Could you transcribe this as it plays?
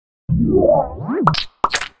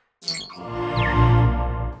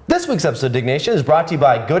This week's episode of Diggnation is brought to you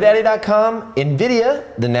by GoDaddy.com, NVIDIA,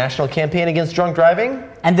 the National Campaign Against Drunk Driving,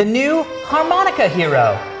 and the new harmonica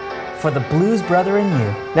hero for the blues brother in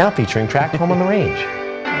you. Now featuring track Home on the Range.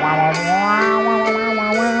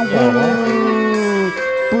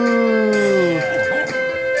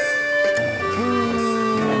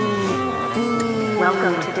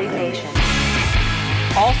 Welcome to Diggnation.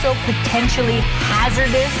 Also potentially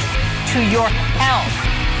hazardous to your health.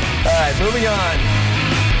 All right, moving on.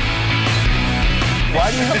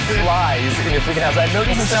 Why do you have flies in your freaking house? I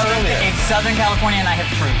noticed this earlier. It's Southern California and I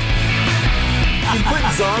have fruit. You put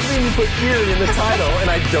zombie and you put eerie in the title,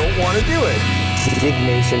 and I don't want to do it.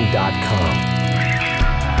 Diggnation.com.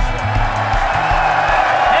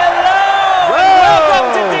 Hello! And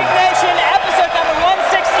welcome to Diggnation, episode number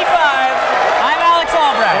 165. I'm Alex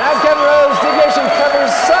Albright. And I'm Kevin Rose. Diggnation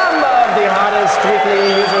covers some of the hottest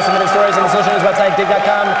weekly user-submitted stories on the social news website,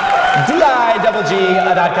 dig.com, dig.com.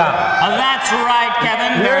 Oh, that's right,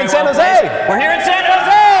 Kevin. We're Very in San well Jose. placed. We're here in San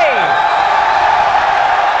Jose.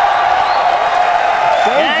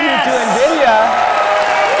 Thank you to NVIDIA.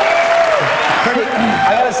 I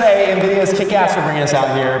gotta say, NVIDIA's kick-ass for bringing us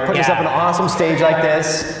out here, putting us up on an awesome stage like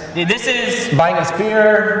this. This is Buying us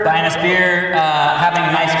beer. Having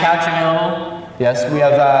a nice couch available. Yes, we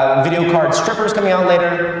have video card strippers coming out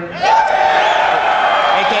later.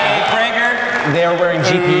 AKA Prager. They are wearing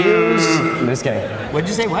GPUs. I'm just kidding. What'd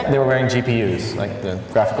you say, what? They were wearing GPUs, like the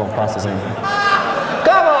graphical processing.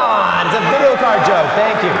 Come on! It's a video card joke,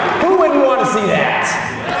 thank you. Who wouldn't want to see that?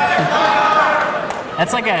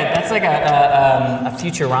 That's like a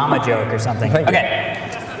Futurama joke or something. Okay.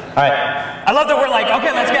 All right. I love that we're like,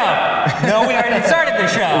 okay, let's go. No, we already started the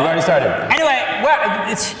show. We've already started. Anyway,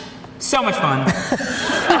 it's so much fun.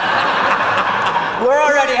 We're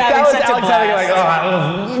already having such a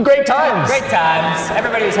blast. Great times. Great times.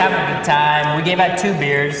 Everybody was having a good time. We gave out 2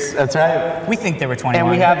 beers. That's right. We think there were 21. And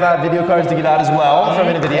we have video cards to get out as well from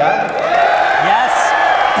NVIDIA. Yes.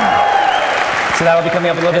 So that will be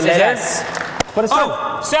coming up a little bit later. Yes. What is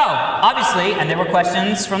so obviously, and there were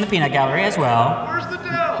questions from the Peanut Gallery as well. Where's the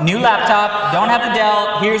Dell? New laptop, don't have the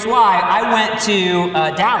Dell. Here's why. I went to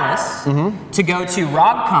Dallas to go to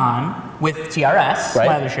RogCon with TRS, my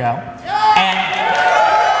other show. And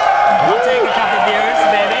we'll take a couple beers,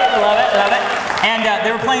 baby. Love it, love it. And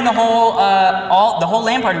they were playing the whole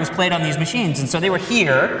LAN party was played on these machines, and so they were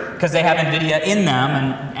here because they have NVIDIA in them,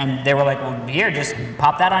 and they were like, well, here, just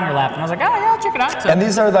pop that on your lap. And I was like, oh yeah, I'll check it out. So, and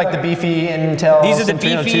these are like the beefy Intel. these are the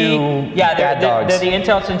Centino beefy, 2 yeah, dogs. they're the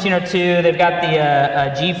Intel Centino 2. They've got the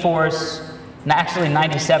GeForce, actually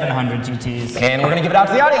 9700 GTs. And we're gonna give it out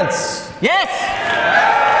to the audience. Yes.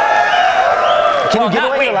 Can you give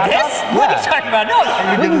away your laptop? This? What are you talking about? No.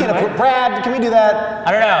 We can get a Brad. Can we do that?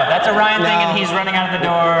 I don't know. That's a Ryan thing, and he's running out of the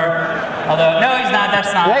door. Although, no, he's not.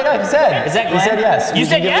 That's not. Yeah, no, he said. Is that Glenn? He said yes. You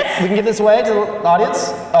said yes? We can give this away to the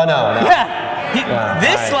audience? Oh, no. Yeah.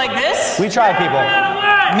 This, like this? We tried, people.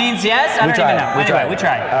 Means yes? I don't even know. Anyway, we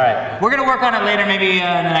tried. All right. We're going to work on it later, maybe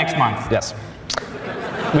in the next month. Yes.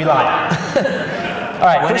 We lied. All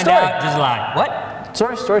right, When first in story. doubt, just lie. What?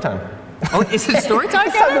 Story time. Oh, is it story time,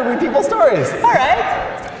 It's time Kevin? to read people's stories. All right.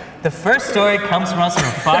 The first story comes from us from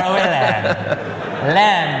a faraway land.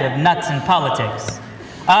 Land of nuts and politics.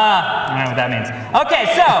 I don't know what that means. Okay,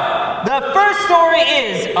 so the first story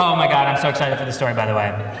is, oh my God, I'm so excited for the story, by the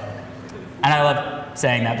way. And I love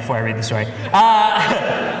saying that before I read the story.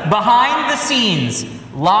 Behind the scenes,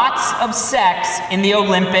 lots of sex in the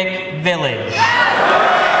Olympic Village.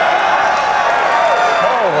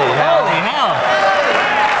 Holy hell. Holy hell.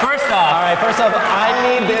 First off. All right, first off, I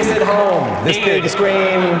need this at home. This big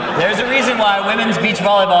screen. There's a reason why women's beach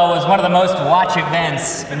volleyball was one of the most watched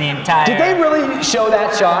events in the entire... Did they really show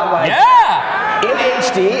that shot? Like, yeah! in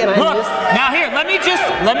HD, and I Look, just... now here, let me just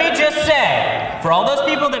say, for all those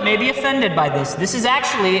people that may be offended by this, this is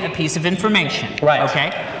actually a piece of information. Right.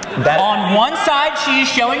 Okay? On one side, she is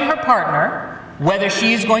showing her partner whether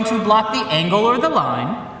she is going to block the angle or the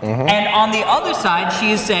line, and on the other side,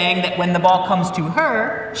 she is saying that when the ball comes to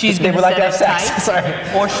her, she's going to set it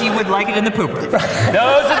tight, or she would like it in the pooper.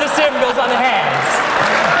 Those are the symbols on the hands.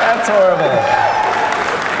 That's horrible.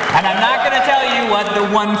 And I'm not going to tell you what the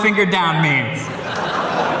one finger down means.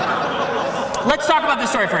 Let's talk about this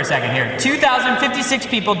story for a second here. 2,056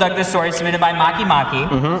 people dug this story submitted by Maki Maki.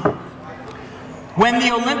 When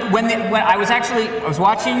I was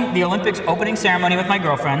watching the Olympics opening ceremony with my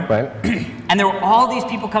girlfriend, and there were all these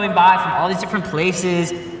people coming by from all these different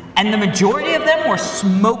places, and the majority of them were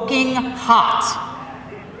smoking hot,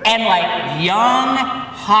 and like young,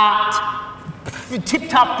 hot,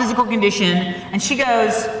 tip-top physical condition. And she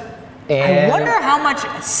goes, I wonder how much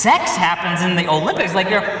sex happens in the Olympics. Like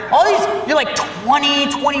you're like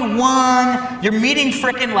 20, 21, you're meeting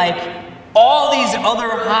frickin' like all these other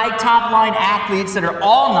high top line athletes that are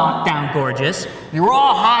all knocked down gorgeous. You're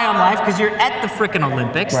all high on life because you're at the frickin'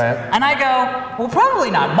 Olympics. Right. And I go, well, probably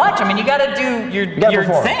not much. I mean, you gotta do your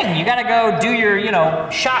thing. You gotta go do your,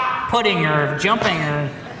 shot putting or jumping or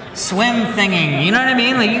swim thinging. You know what I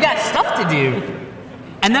mean? Like you got stuff to do.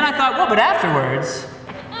 And then I thought, well, but afterwards,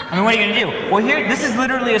 I mean, what are you gonna do? Well, this is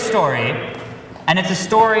literally a story. And it's a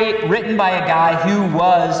story written by a guy who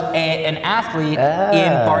was an athlete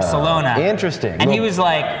in Barcelona. Interesting. And he was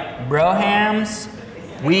like, brohams,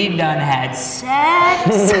 we done had sex.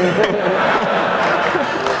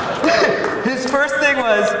 His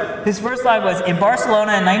first line was, in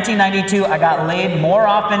Barcelona in 1992, I got laid more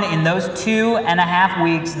often in those 2.5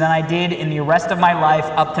 weeks than I did in the rest of my life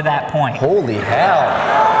up to that point. Holy hell.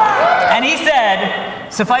 And he said,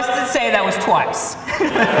 suffice it to say, that was twice.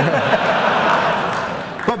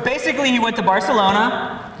 But basically, he went to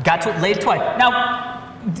Barcelona, got laid twice.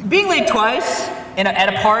 Now, being laid twice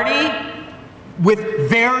at a party with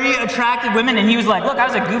very attractive women, and he was like, look, I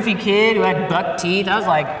was a goofy kid who had buck teeth. I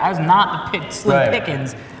was not the slim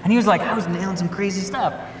pickings. And he was like, I was nailing some crazy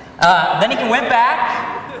stuff. Then he went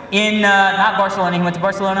back in, not Barcelona, he went to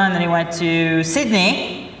Barcelona, and then he went to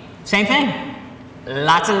Sydney. Same thing.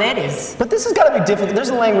 Lots of ladies. But this has got to be difficult. There's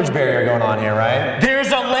a language barrier going on here, right?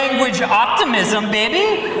 There's a language optimism,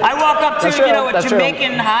 baby. I walk up to, a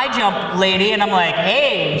Jamaican high jump lady, and I'm like,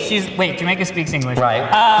 hey, wait, Jamaica speaks English. Right.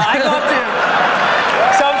 I go up to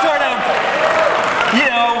some sort of,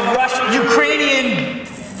 Russian, Ukrainian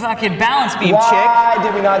fucking balance beam chick. Why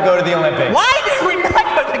did we not go to the Olympics? Why did we not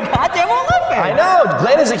go to the goddamn Olympics? I know.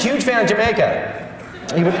 Glenn is a huge fan of Jamaica.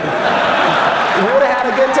 We would have had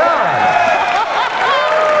a good time.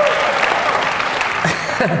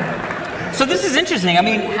 So this is interesting. I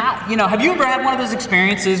mean, have you ever had one of those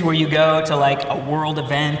experiences where you go to like a world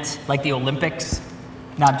event, like the Olympics?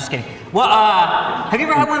 No, I'm just kidding. Well, have you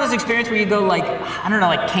ever had one of those experiences where you go like, I don't know,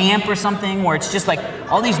 like camp or something, where it's just like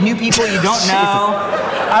all these new people you don't know?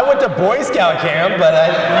 I went to Boy Scout camp, but I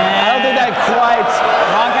don't think that quite.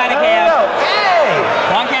 Wrong kind of camp. Hey!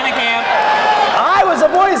 Wrong kind of camp. I was a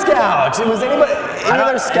Boy Scout. Was any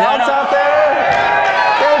other scouts out there?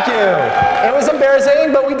 Thank you. It was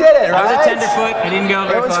embarrassing, but we did it, right? I was a tenderfoot. I didn't go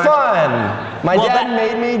very far. It was fun. My dad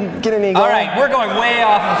made me get an eagle. All right, we're going way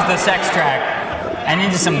off of the sex track and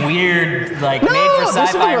into some weird, like,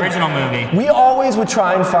 made-for-sci-fi original movie. We always would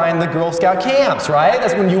try and find the Girl Scout camps, right?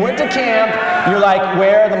 That's when you went to camp, you're like,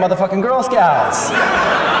 where are the motherfucking Girl Scouts?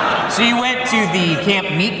 So you went to the Camp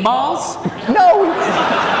Meatballs? No,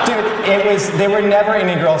 dude, there were never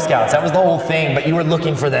any Girl Scouts. That was the whole thing, but you were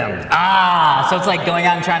looking for them. Ah, so it's like going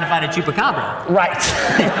out and trying to find a chupacabra. Right.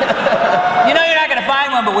 You know you're not gonna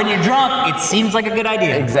find one, but when you're drunk, it seems like a good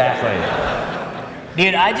idea. Exactly.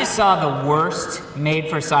 Dude, I just saw the worst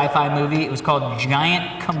made-for-sci-fi movie. It was called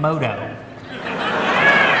Giant Komodo.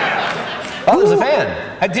 Oh, there's a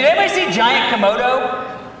fan. Did anybody see Giant Komodo?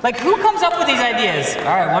 Like, who comes up with these ideas? All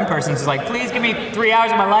right, one person's just like, please give me 3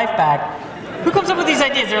 hours of my life back. Who comes up with these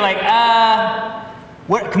ideas? They're like,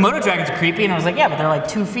 what? Komodo dragons are creepy. And I was like, yeah, but they're like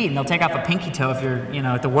 2 feet, and they'll take off a pinky toe if you're,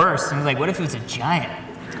 at the worst. And I was like, what if it was a giant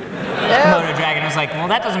Komodo dragon? I was like, well,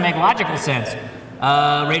 that doesn't make logical sense.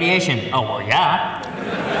 Radiation. Oh, well, yeah.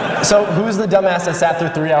 So who's the dumbass that sat through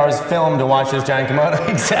 3 hours film to watch this giant Komodo?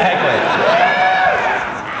 Exactly.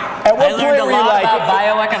 At what I learned point a lot about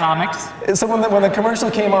bioeconomics. So when the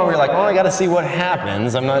commercial came on, we were like, oh, I got to see what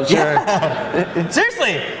happens. I'm not sure. Yeah.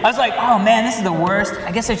 Seriously. I was like, oh, man, this is the worst.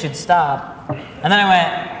 I guess I should stop. And then I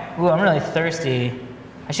went, ooh, I'm really thirsty.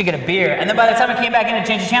 I should get a beer. And then by the time I came back in to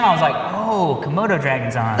change the channel, I was like, oh, Komodo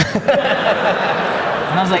dragon's on.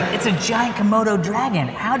 And I was like, it's a giant Komodo dragon.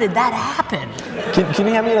 How did that happen? Can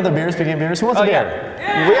you have me another beer, speaking of beers? Who wants a beer?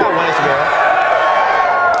 Yeah. We got one extra beer.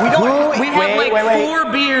 We have like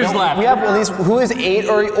 4 beers left. We have at least, who is 8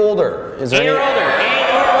 or older? Is there 8 or older. 8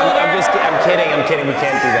 or older. I'm kidding. We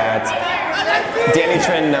can't do that. Danny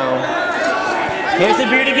Trin, no. Here's a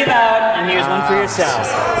beer to give out, and here's one for yourself.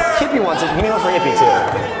 Hippie wants it. We need one for Hippie, too.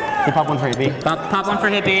 Can you pop one for Hippie? Pop one for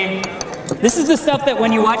Hippie. This is the stuff that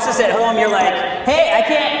when you watch this at home, you're like, hey, I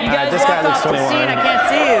can't, you guys walked off the scene, I can't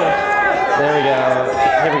see you. There we go.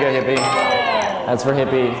 Here we go, Hippie. That's for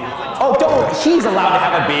Hippie. Oh, he's allowed to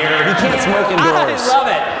have a beer. He can't smoke indoors. I love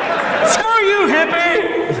it. Screw you, Hippie.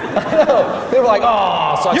 I know. They were like,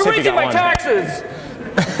 oh, sucks. You're raising my taxes.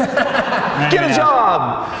 Get a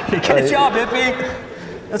job. Get a job, Hippie.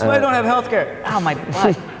 That's why I don't have health care. Ow, my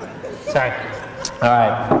butt. Sorry. All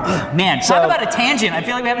right. Man, talk about a tangent. I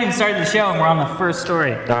feel like we haven't even started the show and we're on the first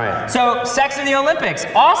story. All right. So, sex in the Olympics.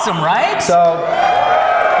 Awesome, right? So,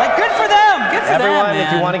 like, good for them. Good for everyone, them, man.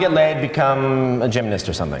 if you want to get laid, become a gymnast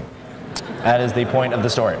or something. That is the point of the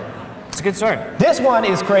story. It's a good story. This one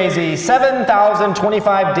is crazy.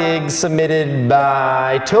 7,025 digs submitted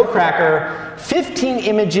by Toe Cracker. 15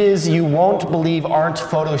 images you won't believe aren't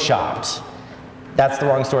photoshopped. That's the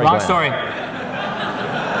wrong story, Wrong Glenn. story.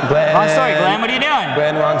 Glenn. Wrong story, Glenn. What are you doing?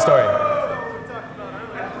 Glenn, wrong story.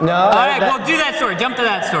 No. All right, well, do that story. Jump to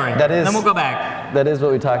that story. That is. Then we'll go back. That is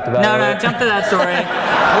what we talked about. No, no, jump to that story.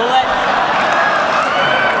 We'll let.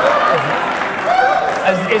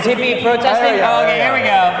 Is Hippie protesting? Oh, okay, here we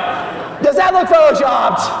go. Does that look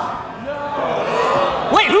photoshopped?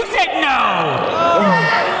 Wait, who said no?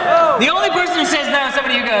 The only person who says no is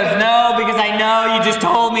somebody who goes, no, because I know you just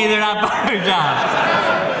told me they're not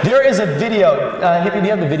photoshopped. There is a video. Hippie, do you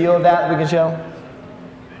have the video of that we can show?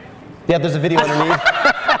 Yeah, there's a video underneath.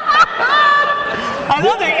 I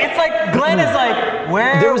love it. It's like, Glenn is like,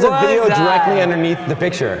 where There was a video I? directly underneath the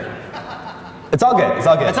picture. It's all good. It's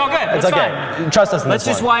all good. It's all good. It's It's okay. fine. Trust us in Let's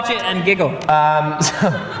this just one. watch it and giggle. What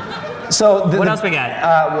else we got?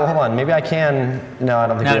 Well, hold on. Maybe I can. No, I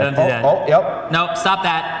don't think. No, we don't have. do that. Oh, yep. No, stop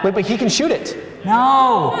that. Wait, but he can shoot it.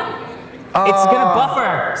 No. It's gonna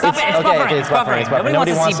buffer. Stop it. It's okay, buffering. okay, It's buffering.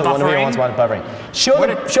 Nobody wants to see Nobody buffering. wants buffering.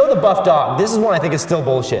 Show the buff dog. This is one I think is still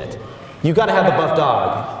bullshit. You got to have the buff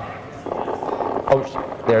dog. Oh,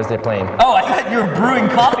 there's the plane. Oh, I thought you were brewing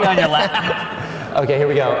coffee on your lap. Okay, here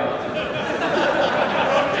we go.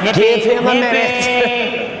 Hippie, Give him a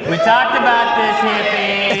hippie. We talked about this,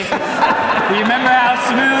 hippie. You remember how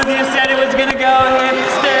smooth you said it was gonna go,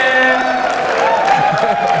 hipster?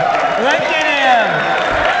 Look at him.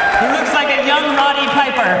 He looks like a young Roddy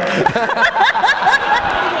Piper.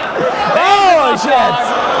 Oh shit!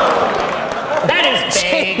 That is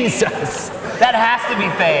fake. Jesus! That has to be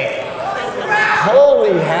fake.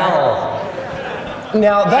 Holy hell!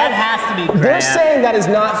 Now That has to be crap. they're saying that is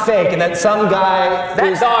not fake, and that some guy.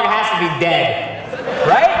 That dog has to be dead,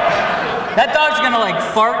 right? That dog's gonna like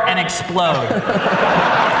fart and explode.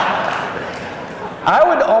 I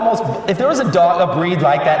would almost, if there was a breed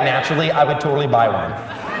like that naturally, I would totally buy one.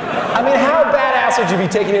 I mean, how badass would you be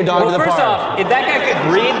taking your dog to the park? Well, first off, if that guy could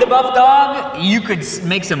breed the buff dog, you could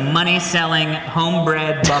make some money selling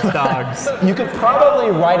homebred buff dogs. You could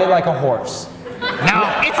probably ride it like a horse. No,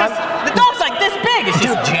 the dog's like this big. It's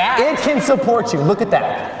just jacked. It can support you. Look at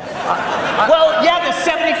that. Well, yeah, the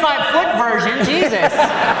 75-foot version. Jesus,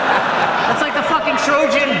 that's like the fucking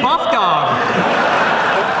Trojan buff dog.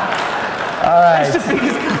 All right. That's the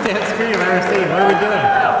biggest goddamn screen I've ever seen. What are we doing?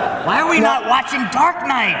 Why are we not watching Dark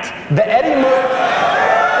Knight? The Eddie Murphy.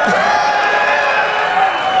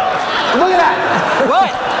 Look at that. What?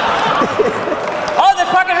 Oh, that's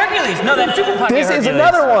Pocket Hercules. No, that's Super Pocket This Hercules. is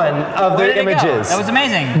another one of Where their did it go? images. That was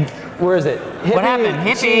amazing. Where is it? Hippie, What happened?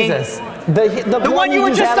 Hippie. Jesus. The one you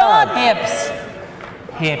were just on. Hips.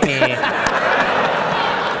 Hippie.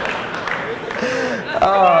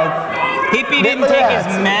 Hippie didn't look take at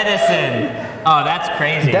his that. medicine. Oh, that's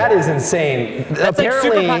crazy. That is insane. That's like Apparently,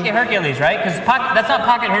 Super Pocket Hercules, right? Because that's not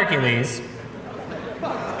Pocket Hercules.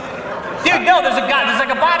 Dude, no, there's like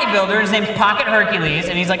a bodybuilder. His name's Pocket Hercules,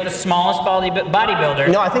 and he's like the smallest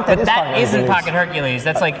bodybuilder. No, I think that but is that Pocket isn't Hercules. Pocket Hercules.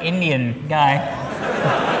 That's like Indian guy.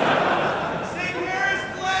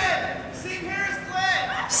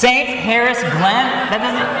 St. Harris Glenn? That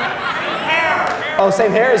doesn't. oh,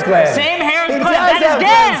 same hair as Glenn. Same hair as He Glenn. does That is have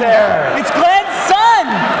Glenn. Glenn's hair. It's Glenn's son.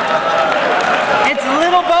 It's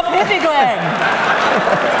little buff hippie Glenn.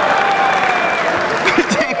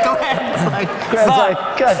 Glenn's like, Glenn's fuck, like,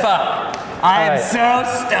 good. fuck. I am right. so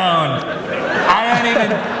stoned. I don't even.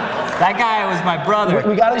 That guy was my brother.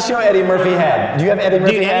 We got to show Eddie Murphy head. Do you have Eddie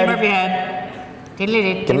Murphy Dude, head? Eddie Murphy head. Hit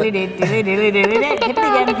it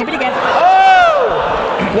again. Oh!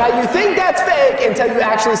 Now you think that's fake until you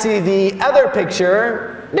actually see the other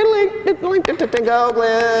picture. Go,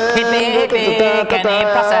 Glenn. Hippie, can they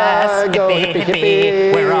process? Go, Hippie,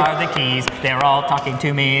 hippie, where are the keys? They're all talking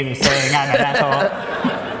to me. They're saying I'm an asshole.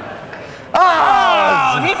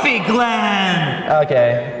 Oh, hippie Glenn.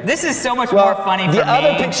 Okay. This is so much more funny for me. The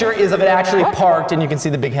other picture is of it actually parked, and you can see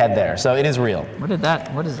the big head there, so it is real. What is that?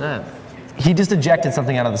 He just ejected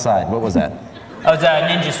something out of the side. What was that? Oh, it's a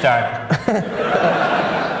Ninja Star.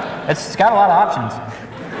 It's got a lot of options.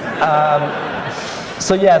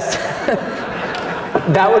 So yes,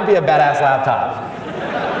 that would be a badass laptop.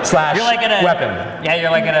 Slash You're like at a weapon. Yeah, you're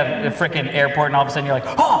like at a freaking airport, and all of a sudden you're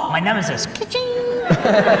like, oh, my nemesis. Ka-ching!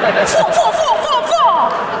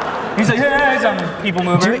 He's like, yeah, some people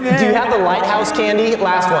mover. Do you have the lighthouse candy?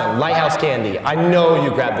 Last one, lighthouse candy. I know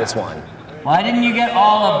you grabbed this one. Why didn't you get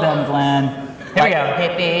all of them, Glenn? Here we go.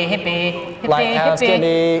 Hippie, hippie, hippie, Lighthouse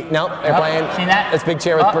candy. Nope, airplane. Seen that? This big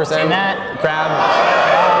chair with person. Seen that? Crab.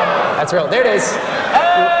 That's real. There it is.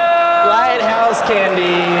 Lighthouse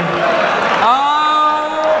candy.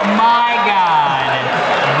 Oh my God.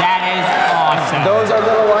 That is awesome. Those are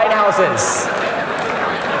little lighthouses.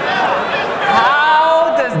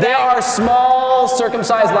 How does They are small,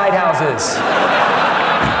 circumcised lighthouses.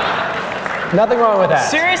 Nothing wrong with that.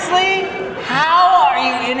 Seriously? How are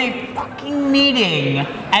you in a fucking meeting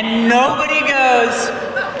and nobody goes,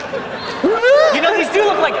 you know, these do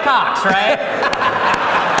look like cocks, right?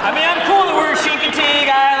 I mean, I'm cool that we're Chincoteague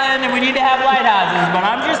Island and we need to have lighthouses, but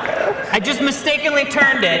I just mistakenly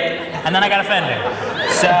turned it and then I got offended.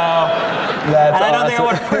 So, That's and I don't think I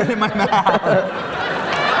want to put it in my mouth.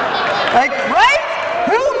 Like, right?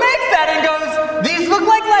 Who makes that and goes, these look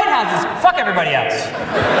like lighthouses? Fuck everybody else.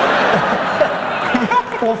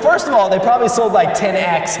 Well, first of all, they probably sold like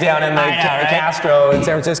 10X down in the right? Castro in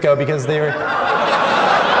San Francisco because they were.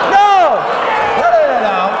 No!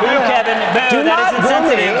 Boo, Kevin. Boo. Do That not is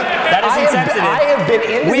insensitive. That is insensitive. I have been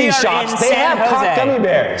into these shops. They have cock gummy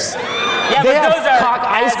bears. Yeah, They but have those are cock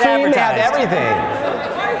ice as cream. They have advertised.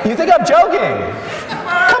 everything. You think I'm joking?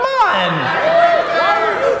 Come on!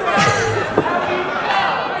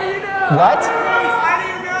 What?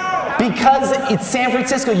 Because it's San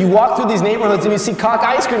Francisco. You walk through these neighborhoods and you see cock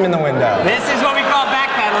ice cream in the window. This is what we call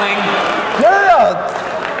backpedaling. No.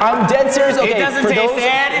 I'm dead serious. Okay, It doesn't for taste those,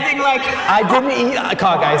 anything like. I didn't eat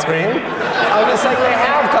cock ice cream. I'm just saying they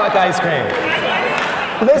have cock ice cream.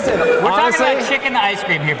 Listen, We're honestly, talking about chicken ice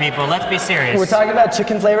cream here, people. Let's be serious. we're talking about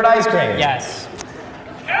chicken flavored ice cream. Yes.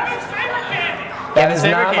 Kevin's favorite candy. That is Kevin's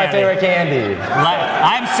not favorite my favorite candy.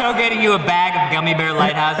 I'm so getting you a bag of gummy bear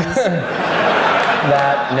lighthouses.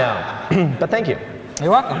 That, no. But thank you.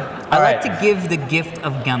 You're welcome. I All like right. to give the gift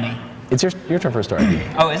of gummy. It's your turn for a story.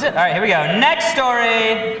 Oh, is it? All right, here we go. Next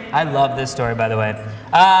story. I love this story, by the way.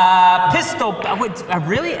 Pistol. Wait,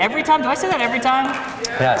 really? Every time? Do I say that every time?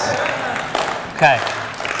 Yes. Okay.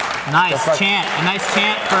 Nice That's right. chant. A nice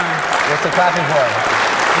chant for. What's the clapping for?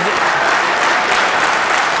 Is it?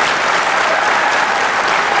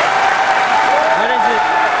 What is it?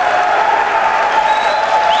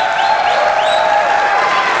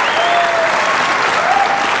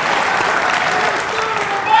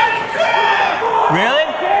 Really?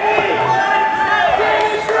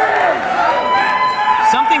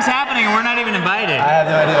 Something's happening and we're not even invited. I have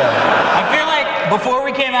no idea. I feel like before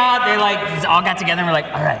we came out, they like all got together and we're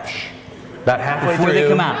like, all right, shh. About halfway Before through. they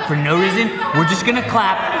come out, for no reason, we're just gonna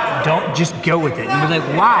clap. Don't just go with it. And we're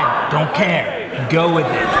like, why? Don't care. Go with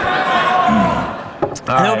it.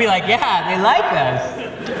 And they'll be like, yeah, they like us.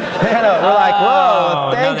 We're like, whoa,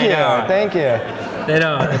 no, thank they you, don't. thank you. They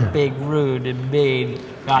don't. They're big, rude, and big.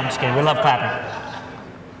 No, I'm just kidding. We love clapping.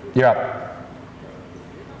 You're up.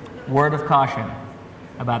 Word of caution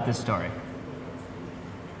about this story.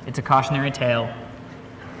 It's a cautionary tale.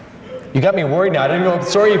 You got me worried now. I didn't know what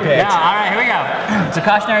story you picked. Yeah, all right, here we go. It's a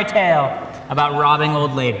cautionary tale about robbing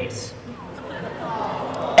old ladies.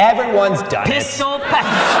 Everyone's done Pistol it. pack.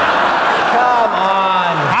 Come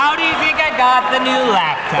on. How do you think I got the new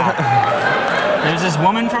laptop? There's this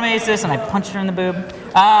woman from Asus, and I punched her in the boob.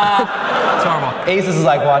 It's horrible. Aces is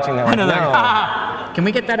like watching that one. No. No. Can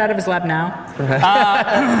we get that out of his lap now?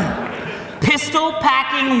 Pistol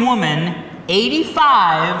packing woman,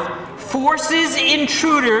 85, forces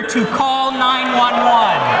intruder to call 911.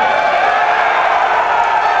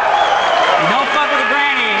 You don't fuck with a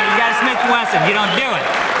granny, you got a Smith & Wesson, you don't do it.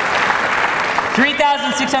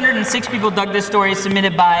 3,606 people dug this story,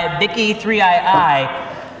 submitted by Vicky 3II.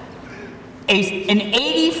 An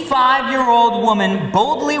 85-year-old woman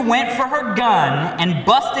boldly went for her gun and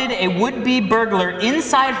busted a would-be burglar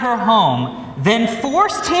inside her home, then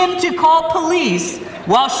forced him to call police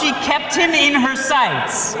while she kept him in her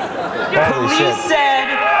sights.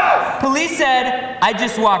 Police said, I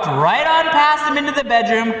just walked right on past him into the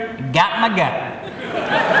bedroom, got my gun.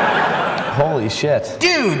 Holy shit.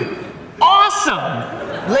 Dude,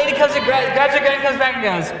 awesome! Lady comes and grabs her gun, comes back and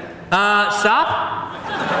goes, stop.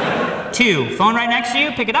 2, phone right next to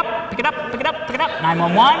you, pick it up, pick it up, pick it up, pick it up.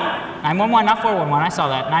 911, 911, not 411, I saw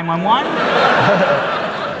that. 911.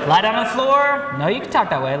 Lie down on the floor. No, you can talk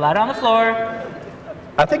that way. Lie down on the floor.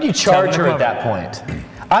 I think you charge her at that point.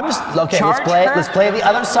 I'm just, okay, Charge let's play the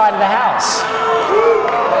other side of the house.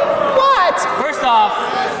 What? First off,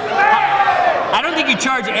 I don't don't think you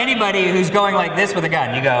charge anybody who's going like this with a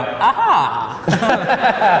gun. You go, aha!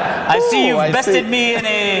 I see you've bested me in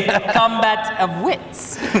a combat of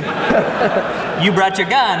wits. You brought your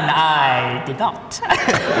gun. I did not.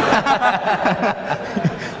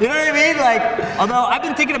 You know what I mean? Like, although I've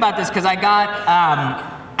been thinking about this because I got,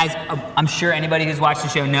 as I'm sure anybody who's watched the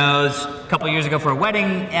show knows, a couple years ago for a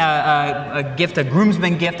wedding, a gift, a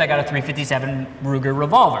groomsman gift, I got a .357 Ruger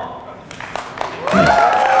revolver.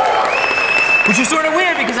 Which is sort of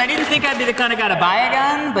weird because I didn't think I'd be the kind of guy to buy a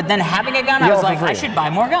gun, but then having a gun, I was like, I should buy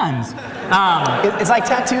more guns. It's like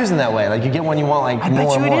tattoos in that way. Like you get one you want like more and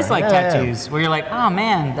more. I bet you it is like tattoos, where you're like, oh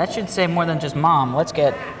man, that should say more than just mom. Let's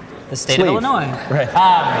get the state of Illinois. Right.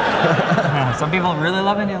 Some people really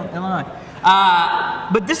love Illinois.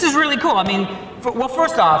 But this is really cool. I mean, well,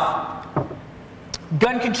 first off,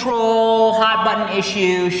 gun control, hot button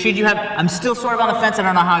issue, should you have, I'm still sort of on the fence, I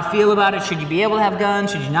don't know how I feel about it. Should you be able to have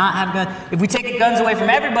guns, should you not have guns? If we take guns away from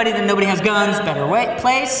everybody, then nobody has guns, better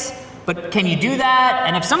place. But can you do that?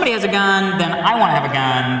 And if somebody has a gun, then I want to have a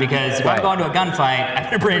gun, because if I'm going to a gunfight, I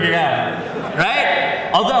better bring a gun, right?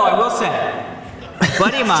 Although I will say, a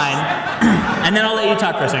buddy of mine, and then I'll let you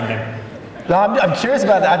talk for a second there. No, I'm curious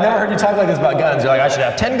about that. I've never heard you talk like this about guns. You're like, I should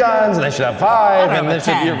have 10 guns, and they should have 5, and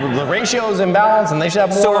the ratio's imbalanced, and they should have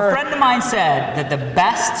more. So a friend of mine said that the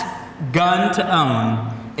best gun to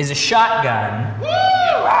own is a shotgun,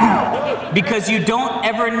 because you don't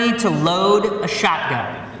ever need to load a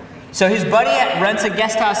shotgun. So his buddy rents a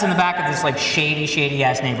guest house in the back of this like shady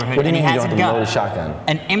ass neighborhood, what do you and mean he has you don't a have to gun, load a shotgun?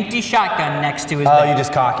 an empty shotgun next to his bed. Oh, you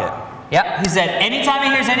just cock it. Yep. He said anytime he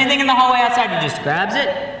hears anything in the hallway outside, he just grabs it,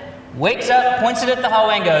 wakes up, points it at the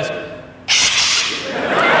hallway, and goes.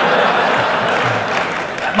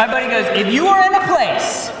 My buddy goes, if you are in a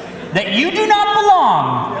place that you do not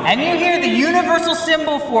belong, and you hear the universal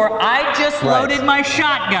symbol for I just loaded my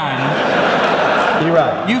shotgun, you're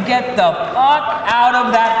right. you get the fuck out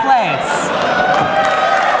of that place.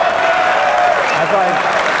 That's like,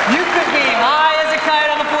 you could be high as a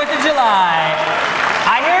kite on the 4th of July.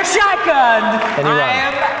 I hear a shotgun, and you I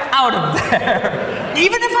am out of there.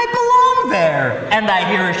 Even if I belong there, and I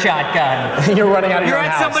hear a shotgun. you're running out of your You're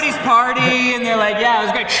own at house. somebody's party, and they're like, yeah, it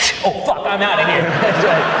was great. Oh, fuck, I'm out of here. That's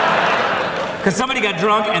right. Because somebody got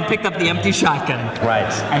drunk and picked up the empty shotgun.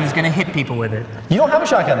 Right. And is going to hit people with it. You don't have a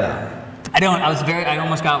shotgun though. I don't. I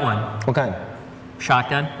almost got one. What kind?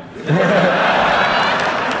 Shotgun.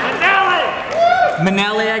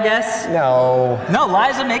 Manelli, I guess. No. No,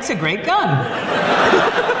 Liza makes a great gun.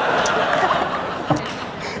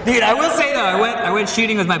 Dude, I will say though, I went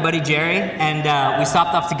shooting with my buddy Jerry, and we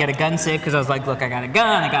stopped off to get a gun safe because I was like, look, I got a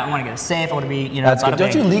gun, I want to get a safe, I want to be, you know. That's good.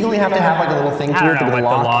 Don't you legally have to have like a little thing to it? I don't know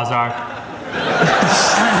what the laws are.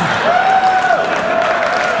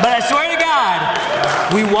 But I swear to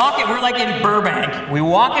God, we walk it. We're like in Burbank. We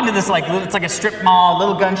walk into this like it's like a strip mall,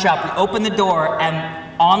 little gun shop. We open the door, and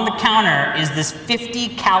on the counter is this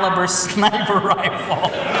 .50 caliber sniper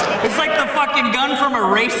rifle. It's like the fucking gun from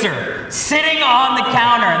Eraser sitting on the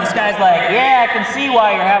counter, and this guy's like, "Yeah, I can see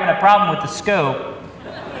why you're having a problem with the scope."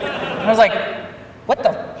 And I was like, "What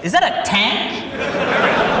the? Is that a tank?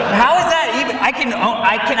 How is that even? I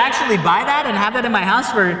can actually buy that and have that in my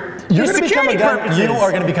house for security purposes." You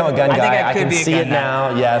are going to become a gun guy. I think I could can be a see gun it nut.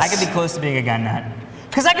 now. Yes. I could be close to being a gun nut.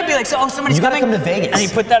 Because I could be like, so, oh, somebody's You gotta coming. come to Vegas. And you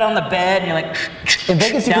put that on the bed, and you're like, In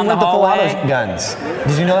Vegas, you down can rent the the full hallway. auto guns.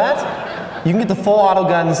 Did you know that? You can get the full auto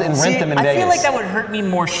guns and rent them in Vegas. I feel like that would hurt me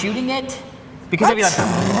more shooting it. Because I'd be like, oh,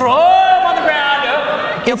 I'm on the ground.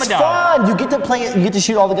 Oh, kill It's my dog. fun. You get to play. You get to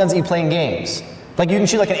shoot all the guns that you play in games. Like you can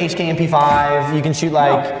shoot like an HK MP5. You can shoot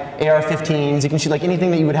like AR-15s. You can shoot like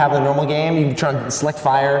anything that you would have in a normal game. You can try and select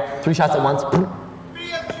fire, 3 shots at once.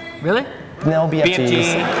 Really? No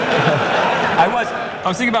BFGs. I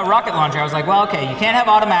was thinking about rocket launcher. I was like, well, okay, you can't have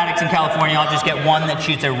automatics in California. I'll just get one that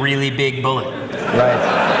shoots a really big bullet.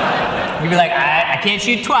 Right. You'd be like, I can't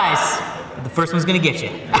shoot twice, but the first one's gonna get you.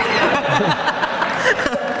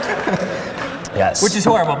 Yes. Which is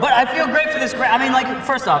horrible. But I feel great for this. I mean, like,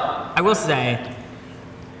 first off, I will say,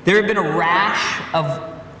 there have been a rash of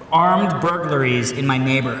armed burglaries in my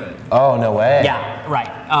neighborhood. Oh, no way. Yeah, right.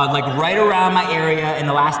 Like right around my area, in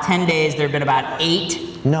the last 10 days, there have been about 8.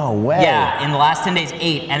 No way. Yeah, in the last 10 days,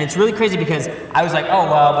 8. And it's really crazy because I was like, oh,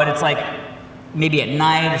 well, but it's like maybe at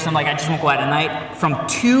night or something, like I just won't go out at night. From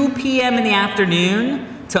 2 p.m. in the afternoon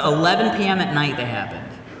to 11 p.m. at night, they happened.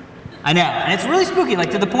 I know, and it's really spooky, like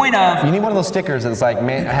to the point of... You need one of those stickers that's like,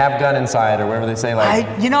 have gun inside, or whatever they say, like...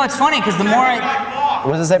 you know, it's funny, because the more I...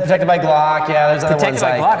 What does it say? Protected by Glock? Yeah, there's other ones Protected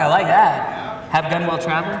by like... Glock, I like that. Have gun well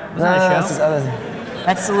traveled? Wasn't that a show?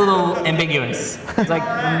 That's a little ambiguous. It's like,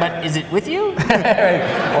 but is it with you?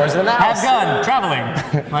 Or is it in the house? Have gun, traveling.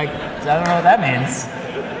 Like, I don't know what that means.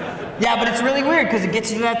 Yeah, but it's really weird because it gets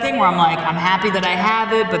you to that thing where I'm like, I'm happy that I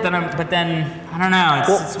have it, but then I don't know.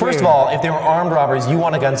 It's First weird. of all, if they were armed robbers, you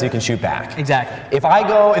want a gun so you can shoot back. Exactly. If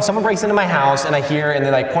someone breaks into my house and I hear and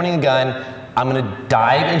they're like pointing a gun, I'm gonna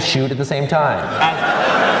dive and shoot at the same time.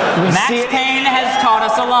 Max Payne has taught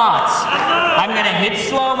us a lot. I'm gonna hit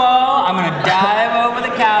slow-mo, I'm gonna dive over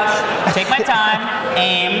the couch, take my time,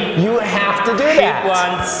 aim. You have to do shoot that.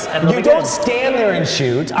 once, and You don't stand there and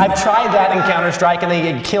shoot. I've tried that in Counter-Strike and they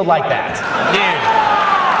get killed like that. Dude.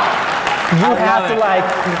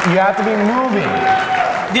 You have to be moving.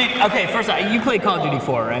 Dude, okay, first off, you played Call of Duty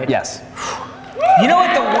 4, right? Yes. You know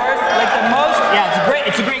what the worst, like the most, yeah,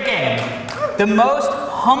 it's a great game. The most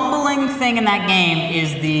humbling thing in that game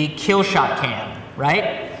is the kill shot cam,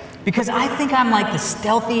 right? Because I think I'm like the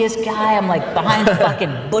stealthiest guy. I'm like behind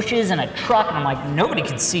fucking bushes in a truck, and I'm like, nobody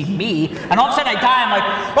can see me. And all of a sudden I die, I'm like,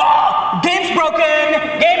 oh, game's broken,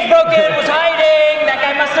 was hiding. That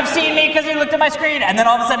guy must have seen me because he looked at my screen. And then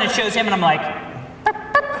all of a sudden it shows him, and I'm like,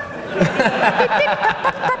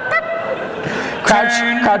 crouch,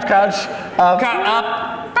 up.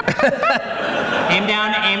 Aim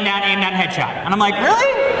down, headshot. And I'm like,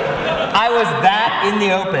 really? I was that in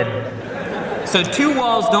the open. So 2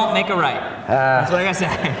 walls don't make a right. That's what I gotta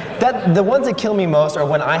say. The ones that kill me most are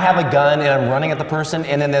when I have a gun and I'm running at the person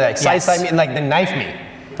and then they like side me and like they knife me.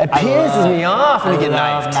 It pisses me off when you get knifed.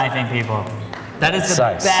 I love knifing people. That is the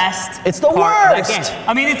best. It's the part worst. Of that game.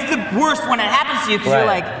 I mean, it's the worst when it happens to you because you're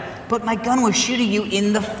like, but my gun was shooting you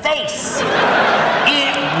in the face.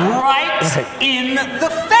 Right in the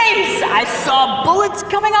face. I saw bullets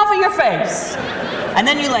coming off of your face. And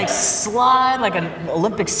then you like slide like an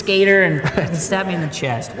Olympic skater and stab me in the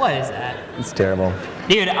chest. What is that? It's terrible.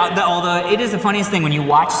 Dude, although it is the funniest thing when you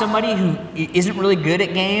watch somebody who isn't really good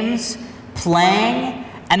at games playing,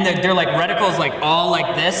 and they're like reticles like all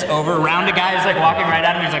like this around a guy who's like walking right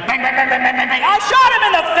at him. He's like bang, bang, bang, bang, bang, bang, bang. I shot him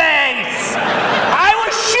in the face. I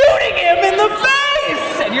was shooting him in the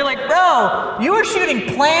face. And you're like, bro, you were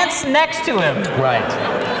shooting plants next to him. Right.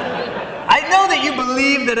 I know that you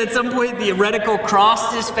believe that at some point the reticle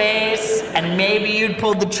crossed his face and maybe you'd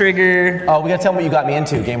pulled the trigger. Oh, we gotta tell them what you got me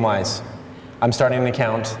into game-wise. I'm starting an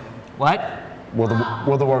account. What? World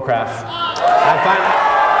of Warcraft.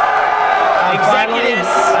 Executives.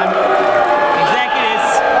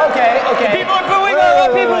 Okay. People are booing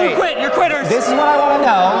people who quit. You're quitters. This is what I want to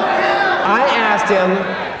know. I asked him,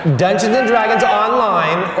 Dungeons and Dragons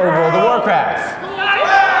Online or World of Warcraft?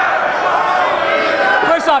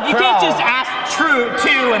 First off, you can't just ask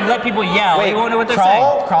two and let people yell. Wait, you won't know what they're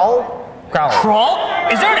saying. Crawl? Crawl?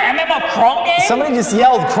 Is there an MMO crawl game? Somebody just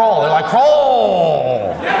yelled crawl. They're like,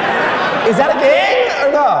 crawl. Is that a game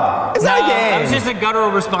or no? It's not a game. That was just a guttural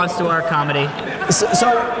response to our comedy.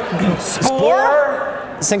 Spore?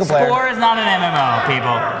 Single player. Spore is not an MMO,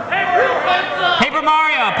 people. Paper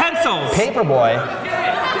Mario, pencils. Paperboy.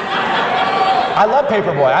 I love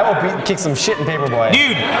Paperboy. I will kick some shit in Paperboy.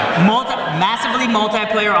 Dude, massively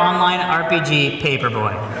multiplayer online RPG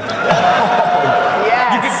Paperboy.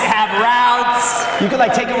 Yes. You could have routes. You could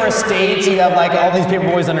like take over a state, so you have like all these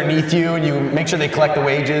paperboys underneath you, and you make sure they collect the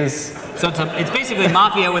wages. So it's basically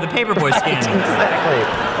Mafia with a Paperboy skin. Exactly.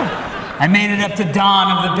 I made it up to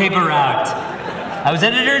dawn of the paper route. I was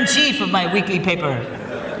editor-in-chief of my weekly paper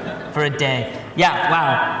for a day. Yeah,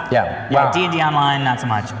 wow. Yeah, Yeah, wow. D&D Online, not so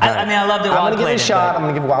much. I mean, I loved it while I played it. I'm gonna give it a shot. I'm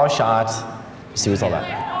gonna give WoW a shot. See what's all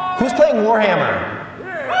about. Who's playing Warhammer?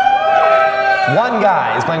 One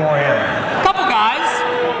guy is playing Warhammer. Couple guys.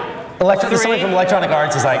 Somebody from Electronic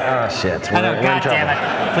Arts is like, oh shit. I know, God damn it.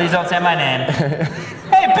 Please don't say my name.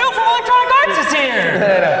 Hey, Bill from Electronic Arts is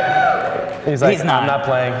here. He's like, He's not. I'm not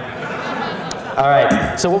playing. All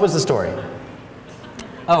right, so what was the story?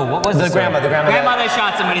 Oh, what was The grandma. Grandmother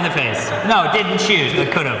shot somebody in the face. No, didn't shoot,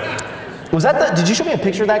 but could have. Was that did you show me a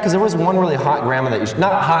picture of that? Because there was one really hot grandma that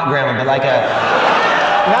not a hot grandma, but like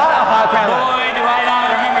not a hot grandma. Boy, do I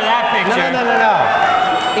not remember that picture. No.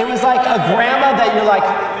 It was like a grandma that you're like,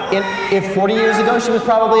 if 40 years ago she was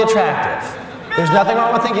probably attractive. There's nothing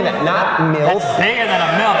wrong with thinking that. Not MILF. That's bigger than a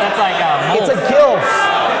MILF. That's like a MILF. It's a GILF.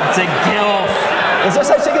 It's a GILF. Is there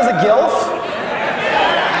such thing as a GILF?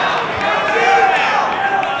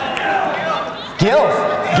 GILF.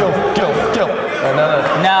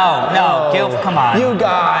 No, GILF, come on. You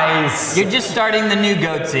guys. You're just starting the new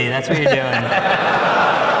goatsy. That's what you're doing.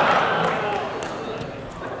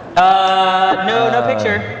 No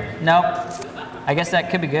picture. Nope. I guess that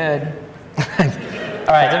could be good. All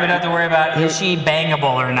right. Then we don't have to worry about is she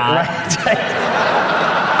bangable or not. Right.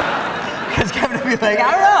 Because Kevin be like,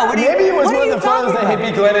 I don't know. Maybe it was what one are of the you photos that talking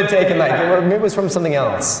Hippie Glenn had taken. Like, maybe it was from something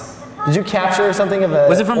else. Did you capture something of a?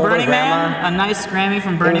 Was it from older Burning grandma? Man? A nice Grammy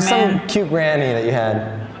from It Burning was Man? some cute granny that you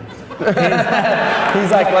had. He's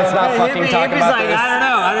like, let's not fucking talk Hippie's about like, this.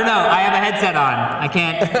 I don't know. I have a headset on. I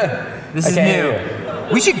can't. This is can't new. hear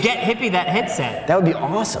We should get Hippie that headset. That would be It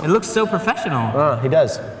awesome. looks so professional. He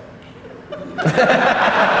does.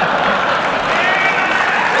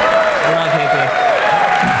 Love Hippie.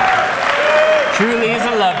 Truly is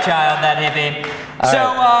a love child, that Hippie. So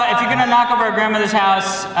if you're gonna knock over our grandmother's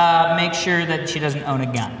house, make sure that she doesn't own a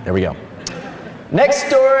gun. There we go. Next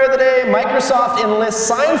story of the day, Microsoft enlists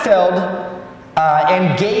Seinfeld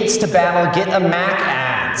and Gates to battle Get a Mac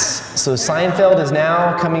ads. So Seinfeld is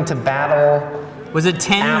now coming to battle Was it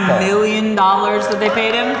 $10 Apple. million that they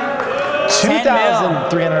paid him?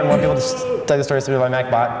 2,301 people to tell the story to my Mac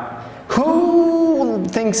bot. Who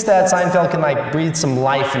thinks that Seinfeld can like breathe some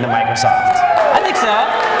life into Microsoft? I think so.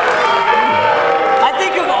 I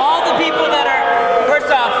think of all the people that are,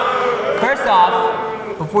 first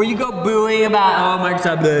off, before you go booing about, oh,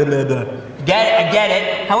 Microsoft, blah, blah, blah. I get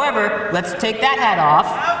it. However, let's take that hat off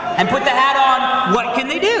and put the hat on, what can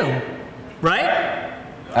they do? Right?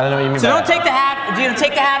 I don't know what you mean So by don't that. take the hat,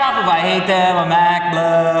 take the hat off of I hate them, a Mac,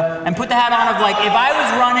 blah, and put the hat on of like, if I was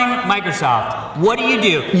running Microsoft, what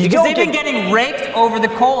do? Because don't they've been getting raked over the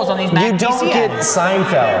coals on these Mac You don't PC get ads.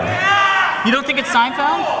 Seinfeld. You don't think it's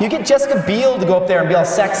Seinfeld? You get Jessica Biel to go up there and be all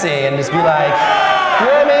sexy and just be like, you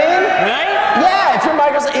know what I mean? Really? Yeah, if you're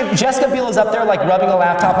Microsoft, if Jessica Biel is up there like rubbing a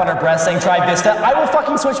laptop on her breast saying try Vista, I will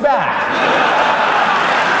fucking switch back.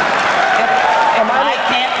 I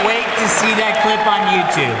can't wait to see that clip on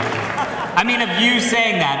YouTube. I mean, of you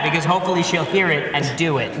saying that, because hopefully she'll hear it and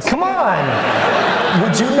do it. Come on.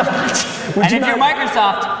 Would you not? And if you're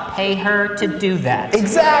Microsoft, pay her to do that.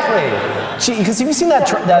 Exactly. Because have you seen that,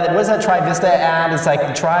 what is that Try Vista ad? It's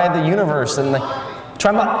like try the universe and like,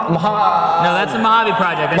 try Mojave. No, that's the Mojave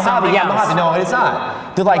Project. That's Mojave, something yeah, else. Mojave. No, it's not.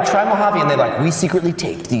 They're like, try Mojave, and they're like, we secretly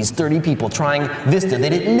taped these 30 people trying Vista. They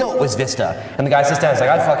didn't know it was Vista. And the guy sits down, he's like,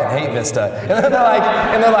 I fucking hate Vista. And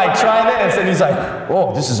they're like, try this. And he's like,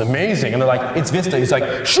 oh, this is amazing. And they're like, it's Vista. He's like,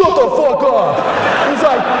 shut the fuck up. He's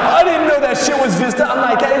like, I didn't know that shit was Vista. I'm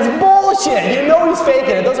like, that is bullshit. You know he's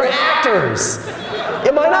faking it. Those are actors.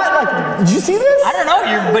 Am I not like, did you see this? I don't know,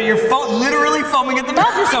 but you're literally foaming at the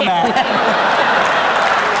mouth. You're so mad.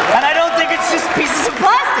 And I don't think it's just pieces of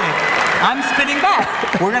plastic. I'm spitting back.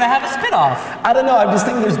 We're gonna have a spit off. I don't know, I'm just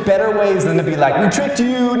thinking there's better ways than to be like, we tricked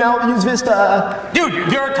you, now we use Vista. Dude,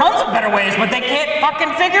 there are tons of better ways, but they can't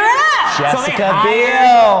fucking figure it out. Jessica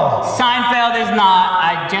Biel. Seinfeld is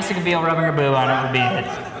not. Jessica Biel rubbing her boob on it would be it.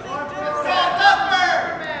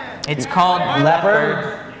 It's called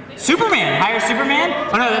Leopard. Superman. Hire Superman?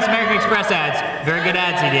 Oh no, that's American Express ads. Very good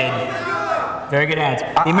ads he did. Very good ads.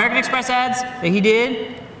 The American Express ads that he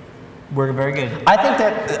did were very good. I think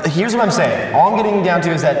that, here's what I'm saying. All I'm getting down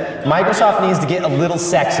to is that Microsoft needs to get a little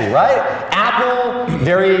sexy, right? Apple,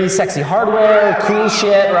 very sexy hardware, cool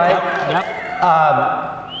shit, right? Yep.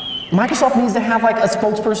 Microsoft needs to have like a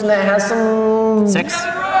spokesperson that has some... Six?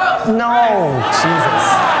 No, Jesus.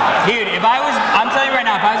 Dude, I'm telling you right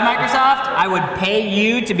now, if I was Microsoft, I would pay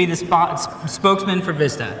you to be the spokesman for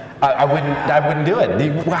Vista. I wouldn't do it.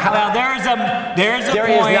 Well, there's a There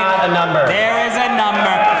point. is not a number. There is a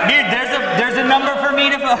number. Dude, there's a number for me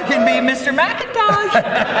to fucking be Mr. Macintosh.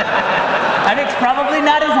 And it's probably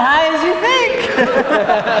not as high as you think.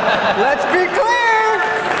 Let's be clear.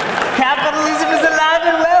 Capitalism is alive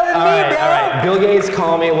and well in me, bro. All right. Bill Gates,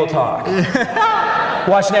 call me, we'll talk.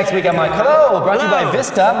 Watch next week, I'm like, hello, brought to you by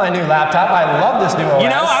Vista, my new laptop. I love this new OS. You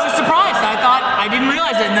know, I was surprised. I didn't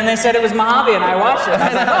realize it, and then they said it was Mojave, and I watched it. And I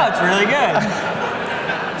was like, oh, it's really good.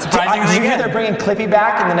 Surprisingly Did you hear good. they're bringing Clippy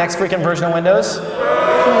back in the next freaking version of Windows?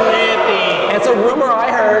 Clippy. It's a rumor I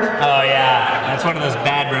heard. Oh yeah, that's one of those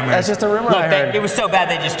bad rumors. That's just a rumor Look, I heard. it was so bad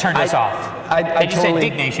they just turned us off. I They just totally- said,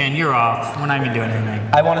 Diggnation, you're off. We're not even doing anything.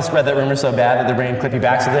 I want to spread that rumor so bad that they're bringing Clippy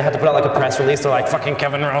back, so they have to put out like a press release. They're like, fucking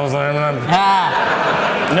Kevin Rose.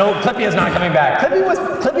 Ah, No, Clippy is not coming back.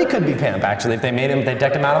 Clippy could be pimp, actually, if they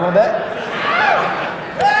decked him out a little bit.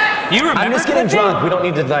 you remember I'm just getting Clippy? drunk. We don't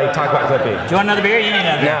need to like talk about Clippy. Do you want another beer? You need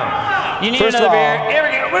another beer. Now, You need first another of beer. all- Here we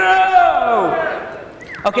go. Whoa!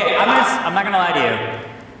 Okay, I'm not gonna lie to you.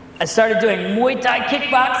 I started doing Muay Thai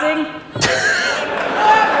kickboxing.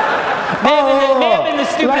 May have been the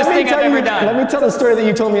stupidest thing I've ever done. Let me tell the story that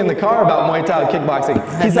you told me in the car about Muay Thai kickboxing.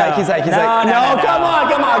 He's like, No, come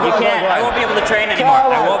on. You can't. I won't be able to train anymore.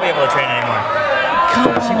 I won't be able to train anymore.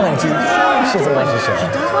 Come on, she doesn't like this shit.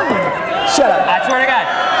 Shut up. I swear to God.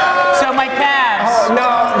 So my calves. Oh, no.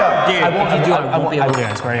 Dude, I won't if you do it, I I won't be able to do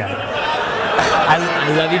it. I swear to God.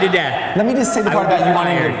 I love you to death. Let me just say the part about you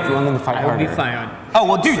fired. wanting to fight harder. I would be fired. Oh,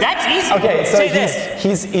 well, dude, that's easy. Okay, so say this.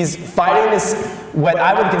 he's fighting this, what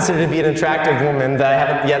I would consider to be an attractive woman that I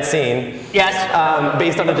haven't yet seen. Yes.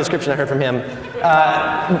 Based on the description I heard from him.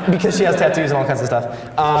 Because she has tattoos and all kinds of stuff.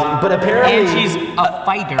 But apparently... And she's a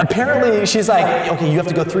fighter. Apparently, she's like, okay, you have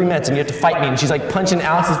to go 3 minutes and you have to fight me. And she's like punching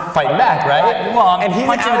Alex is fighting back, right? Well, I'm and he's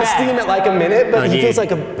punching out of back. steam at like a minute, but he feels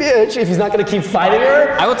like a bitch if he's not going to keep fighting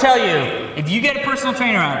her. I will tell you, if you get a personal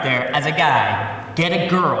trainer out there, as a guy, get a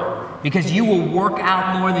girl. Because you will work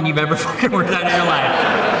out more than you've ever fucking worked out in your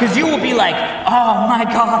life. Because you will be like, oh my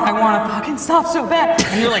God, I want to fucking stop so bad.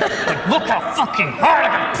 And you're like look how fucking hard I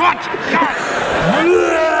can punch.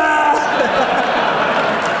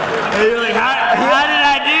 And you're like, how did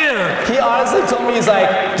I do? He honestly told me, he's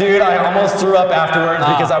like, dude, I almost threw up afterwards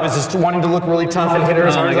because I was just wanting to look really tough and hit her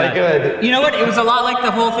as hard as I could. You know what? It was a lot like the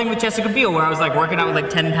whole thing with Jessica Biel, where I was like working out with like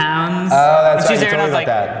 10 pounds. Oh, that's and she's right. there, and I was like,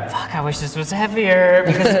 fuck, I wish this was heavier.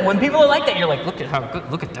 Because when people are like that, you're like, look at how good,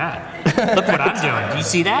 look at that. Look what I'm doing. Do you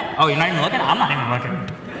see that? Oh, you're not even looking? I'm not even looking.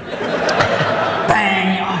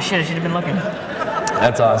 Bang! Oh shit, I should have been looking.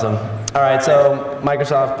 That's awesome. All right, so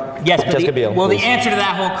Microsoft, yes, Jessica Biel. Well, please. the answer to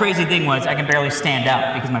that whole crazy thing was I can barely stand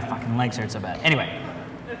up because my fucking legs hurt so bad. Anyway,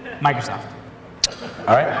 Microsoft.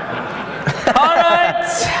 All right. All right.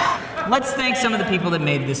 Let's thank some of the people that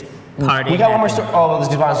made this party. We got one more story. Oh, let's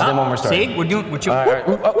just one more story. See, we're doing. All right.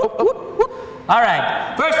 All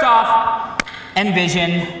right. First off,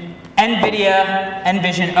 NVISION, NVIDIA,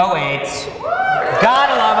 NVISION 08.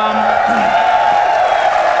 Gotta love them.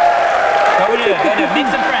 Go do it. Go do it.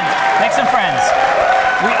 Make some friends. Make some friends.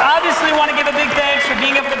 We obviously want to give a big thanks for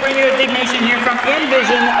being able to bring you a Diggnation here from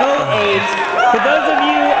NVISION 08. For those of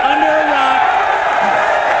you under a rock,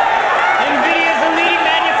 NVIDIA is the leading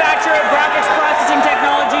manufacturer of graphics processing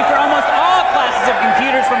technology for almost all classes of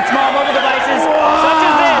computers, from small mobile devices such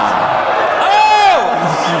as this,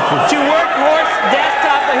 to workhorse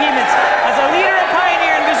desktop behemoths. As a leader and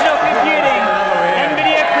pioneer in visual computing,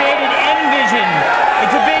 NVIDIA created NVISION.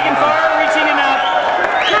 It's a big and far-reaching enough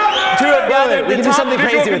to have gathered the top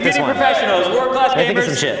visual computing professionals, world-class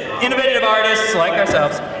gamers, innovative artists like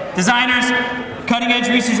ourselves, designers, cutting-edge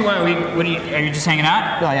researchers. Are you just hanging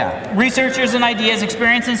out? Oh, yeah. Researchers and ideas,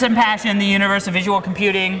 experiences and passion in the universe of visual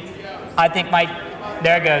computing. I think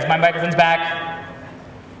there it goes. My microphone's back.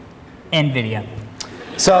 NVIDIA.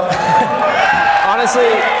 So, honestly,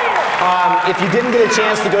 if you didn't get a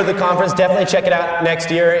chance to go to the conference, definitely check it out next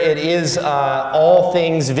year. It is all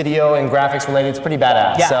things video and graphics related. It's pretty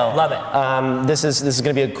badass. Yeah, so, love it. This is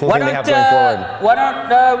going to be a cool thing to have going forward. Why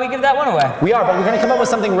don't we give that one away? We are, but we're going to come up with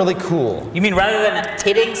something really cool. You mean rather than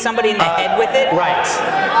hitting somebody in the head with it? Right.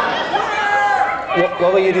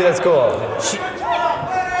 What will you do that's cool?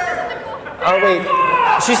 Oh, wait.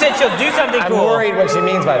 She said she'll do something cool. I'm worried what she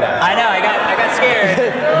means by that. I know, I got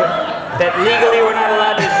scared. That legally we're not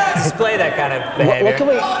allowed to display that kind of behavior.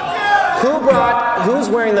 Who's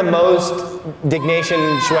wearing the most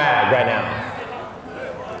Diggnation swag right now?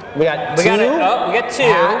 We got two. We got two.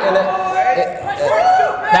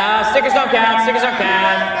 No, stickers don't count. Stickers don't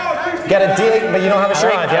count. Got a dig, but you don't have a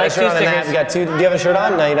shirt on. If you have a shirt on, stickers. you got two. Do you have a shirt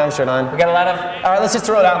on? No, you don't have a shirt on. We got a lot of. All right, let's just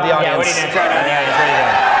throw it out in the audience. Yeah, what are you doing? Throw it out in the audience. What are you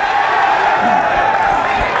doing?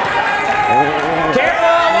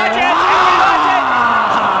 Careful! Watch it!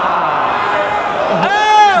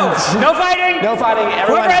 Oh! No fighting! No fighting.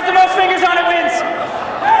 Everyone. Whoever has the most fingers on it wins.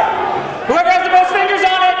 Whoever has the most fingers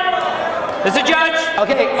on it. There's a judge.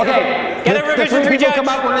 Okay. Get a revision the for three people judge. come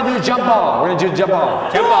up. We're gonna do a jump ball. We're gonna do a jump ball.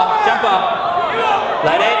 Jump off. Jump off.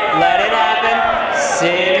 Let it happen.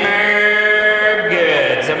 Simmer.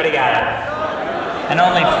 Good. Somebody got it. And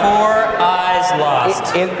only 4 eyes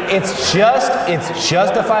lost. It's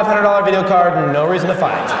just a $500 video card. No reason to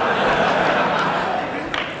fight.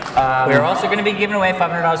 We're also going to be giving away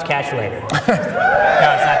 $500 cash later. No,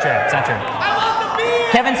 it's not true. It's not true.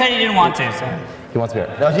 Kevin said he didn't want to, so. He wants beer.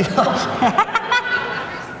 No, we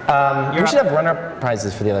should have runner-up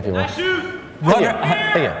prizes for the other people.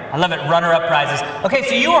 I love it. Runner-up prizes. Okay,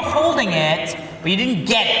 so you were holding it, but you didn't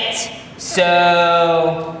get it.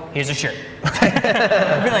 So here's a shirt.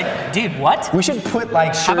 I'd be like, dude, what? We should put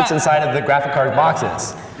like shirts inside of the graphic card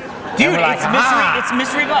boxes. Dude, it's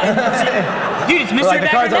mystery bag. Dude, it's mystery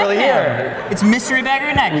bag or neck cam. It's mystery bag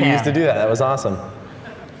or neck cam. We used to do that. That was awesome.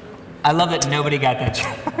 I love that nobody got that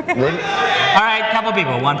shirt. All right, couple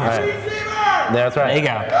people, one person. Right. That's right. There you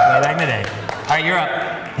go. Way back in the day. All right, you're up.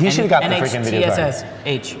 He should have got the freaking video card.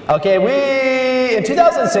 H. Okay, in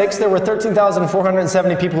 2006, there were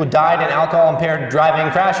 13,470 people who died in alcohol-impaired driving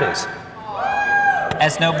crashes.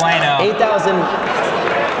 That's no bueno. 8,000.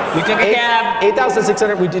 We took a cab.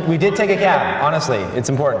 8,600. We did take a cab. Honestly, it's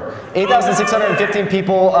important. 8,615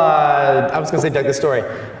 people. I was gonna say Doug, this story.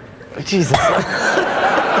 Jesus.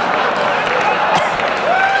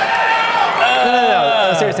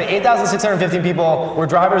 No, seriously, 8,615 people were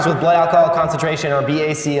drivers with blood alcohol concentration or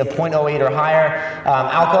BAC of 0.08 or higher.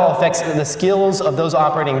 Alcohol affects the skills of those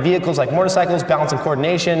operating vehicles like motorcycles, balance and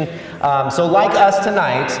coordination. So like us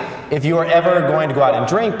tonight, if you are ever going to go out and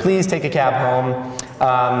drink, please take a cab home.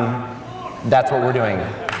 That's what we're doing.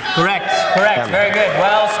 Correct. Very good.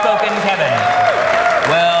 Well spoken, Kevin.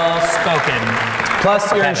 Well spoken.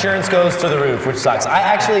 Plus, your insurance goes to the roof, which sucks. I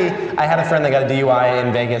had a friend that got a DUI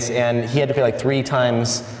in Vegas, and he had to pay like 3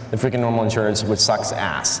 times the freaking normal insurance, which sucks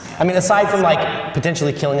ass. I mean, aside from like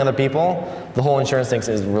potentially killing other people, the whole insurance thing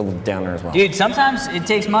is real downer as well. Dude, sometimes it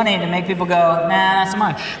takes money to make people go, nah, not so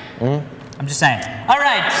much. I'm just saying. All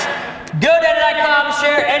right. GoDaddy.com,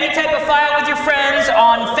 share any type of file with your friends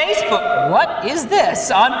on Facebook. What is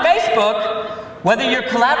this? On Facebook. Whether you're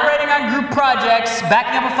collaborating on group projects,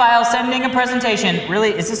 backing up a file, sending a presentation. Really,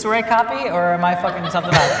 is this the right copy, or am I fucking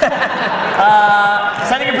something else?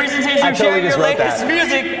 Sending a presentation, sharing your latest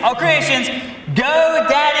music, all creations.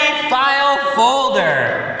 GoDaddy file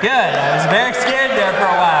folder. Good, I was very scared there for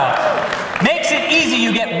a while. Makes it easy.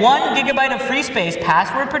 You get 1 gigabyte of free space,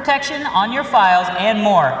 password protection on your files, and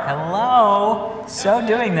more. Hello, so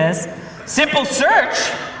doing this. Simple search.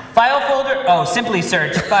 File folder, simply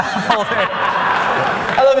search, file folder.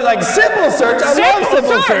 I love it, like simple search, I love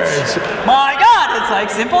simple search. My God, it's like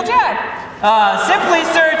Simple Jack. Simply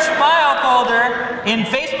search file folder in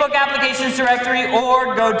Facebook applications directory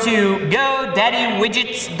or go to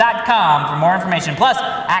GoDaddyWidgets.com for more information. Plus,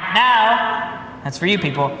 act now, that's for you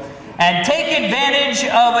people, and take advantage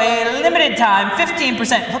of a limited time,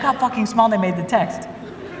 15%. Look how fucking small they made the text.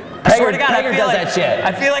 I swear to God, I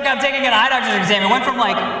feel like I'm taking an eye doctor's exam. It went from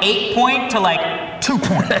like 8-point to like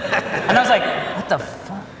 2-point. And I was like, what the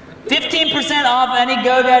fuck? 15% off any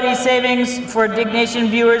GoDaddy savings for Diggnation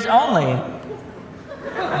viewers only.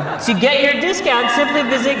 To get your discount, simply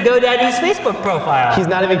visit GoDaddy's Facebook profile. He's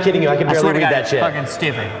not even kidding you. I can barely read that shit. It's fucking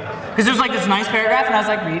stupid. Because there's like this nice paragraph, and I was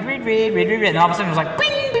like, read. And all of a sudden it was like,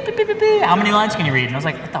 bing, beep, beep, beep, beep, beep. How many lines can you read? And I was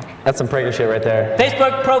like, what the f? That's some Prager shit right there.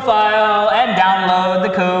 Facebook profile and download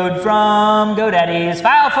the code from GoDaddy's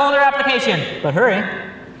file folder application. But hurry,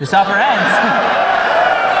 this offer ends.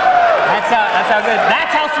 That's how good.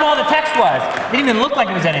 That's how small the text was. It didn't even look like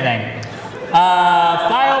it was anything.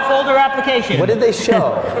 File folder application. What did they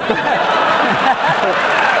show?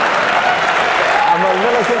 I'm a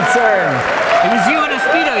little concerned. It was you in a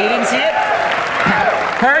Speedo, you didn't see it?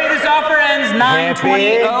 Hurry, this offer ends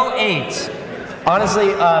 9/20/08.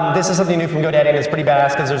 Honestly, this is something new from GoDaddy, and it's pretty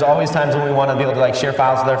badass because there's always times when we want to be able to like share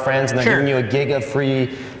files with our friends, and they're giving you a gig of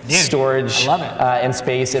free storage and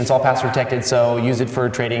space, and it's all password protected, so use it for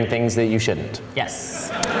trading things that you shouldn't.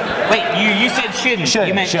 Yes. Wait, you said shouldn't.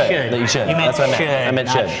 You meant should. That you should. You meant That's what should. I meant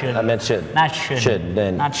should. Should. I meant should. Not should. Should,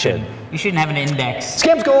 then not should. You shouldn't have an index.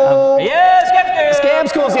 Scam School! Yeah, Scam School! Scam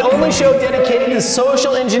School is the only show dedicated to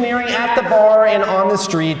social engineering at the bar and on the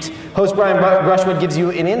street. Host Brian Brushwood gives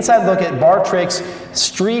you an inside look at bar tricks,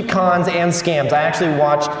 street cons, and scams. I actually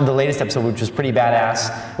watched the latest episode, which was pretty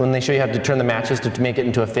badass, when they show you how to turn the matches to make it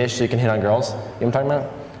into a fish so you can hit on girls. You know what I'm talking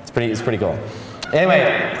about? It's pretty cool. Anyway,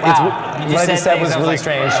 what I just said was really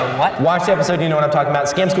strange. What? Watch the episode, you know what I'm talking about.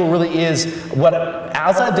 Scam School really is what,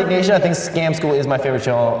 outside of Diggnation, I think Scam School is my favorite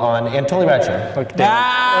show on, and Totally Rad Show. I'm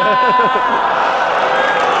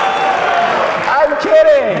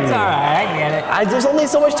kidding! It's alright, I get it. There's only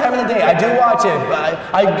so much time in the day. I do watch it, but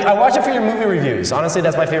I watch it for your movie reviews. Honestly,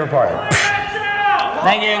 that's my favorite part.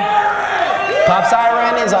 Thank you. Pop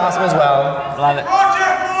Siren is awesome as well. Love it.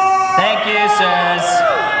 Thank you, sirs.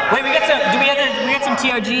 Wait, we got some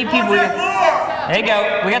TRG people. There you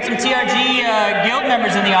go. We got some TRG guild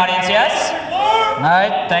members in the audience, yes? All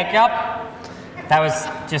right, thank you. That was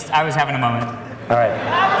just, I was having a moment. All right.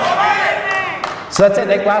 So that's it,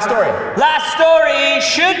 Nick. Last story. Last story.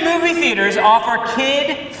 Should movie theaters offer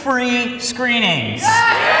kid-free screenings?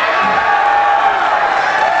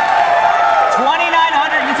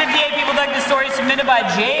 2,958 people dug this story submitted by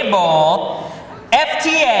J Bull.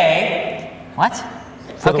 FTA. What?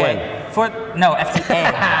 For the win. No,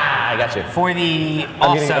 FTA. I got you. For the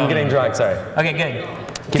also. I'm getting drunk, sorry. Okay, good.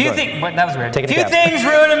 That was weird. Few things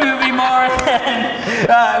ruin a movie more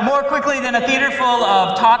quickly than a theater full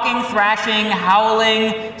of talking, thrashing,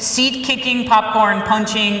 howling, seat kicking, popcorn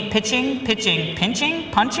punching, pinching, punching?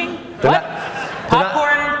 What?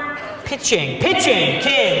 Popcorn pitching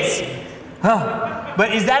kids.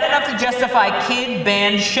 But is that enough to justify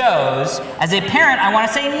kid-banned shows? As a parent, I want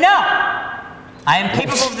to say no. I am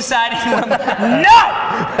capable of deciding when... No!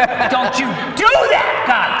 Don't you do that,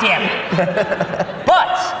 goddammit!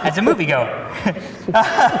 But, as a moviegoer,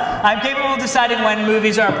 I'm capable of deciding when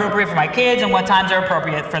movies are appropriate for my kids and what times are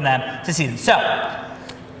appropriate for them to see them. So,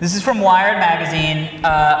 this is from Wired Magazine,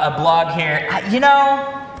 a blog here. You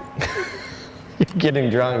know... You're getting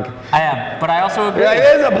drunk. I am, but I also agree. Yeah,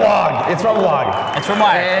 it is a blog. It's from Blog. It's from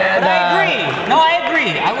Wired. And I agree. No, I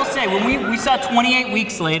agree. I will say, when we saw 28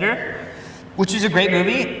 Weeks Later, which is a great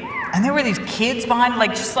movie, and there were these kids behind, like,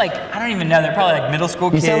 just like, I don't even know, they're probably like middle school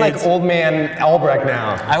kids. You sound like old man Albrecht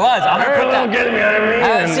now. I was. I'm gonna put that.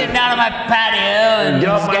 I was I sitting down on my patio, and these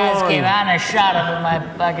guys came out and I shot them with my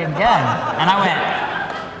fucking gun. And I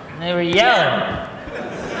went, they were yelling.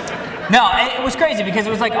 No, it was crazy because it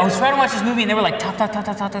was like, I was trying to watch this movie and they were like talking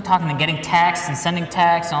and getting texts and sending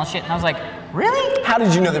texts and all shit. And I was like, really? How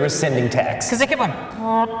did you know they were sending texts? Because they kept on.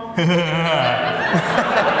 Tick,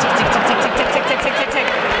 tick, tick, tick, tick, tick, tick, tick, tick, tick, tick.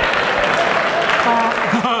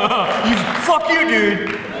 Fuck you,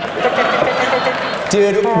 dude.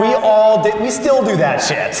 Dude, we still do that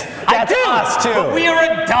shit. That's us too. But we are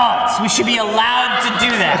adults. We should be allowed to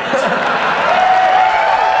do that.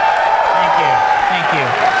 Thank you.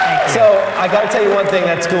 So, I gotta tell you one thing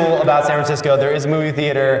that's cool about San Francisco. There is a movie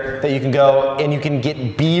theater that you can go and you can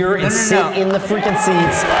get beer and sit in the freaking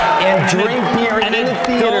seats and drink beer in the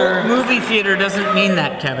theater. And movie theater doesn't mean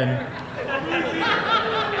that, Kevin.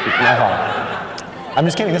 My fault. I'm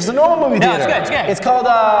just kidding. This is a normal movie theater. No, it's good. It's called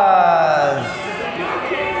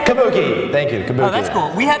Kabuki. Thank you, Kabuki. Oh, that's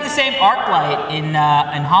cool. We have the same ArcLight in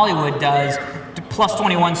Hollywood does. Plus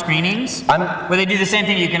 21 screenings, where they do the same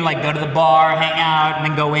thing. You can like go to the bar, hang out, and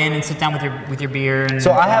then go in and sit down with your beer. And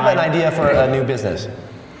so I have an idea for a new business.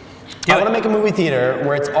 I want to make a movie theater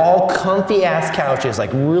where it's all comfy ass couches,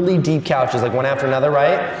 like really deep couches, like one after another,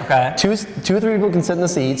 right? Okay. Two or three people can sit in the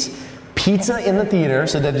seats. Pizza in the theater,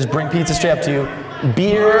 so they just bring pizza straight up to you.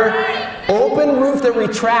 Beer, open roof that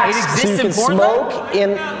retracts, it exists so you can in Portland? smoke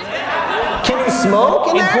in. Can you smoke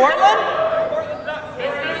in there? Portland?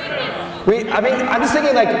 I'm just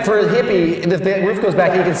thinking like for a hippie, if the roof goes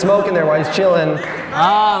back, he can smoke in there while he's chilling.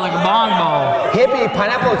 Ah, like a bong bowl. Hippie,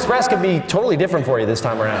 Pineapple Express could be totally different for you this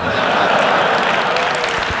time around.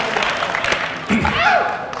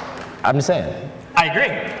 I'm just saying. I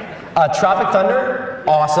agree. Tropic Thunder,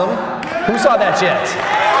 awesome. Who saw that shit?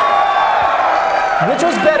 Which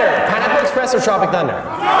was better, Pineapple Express or Tropic Thunder?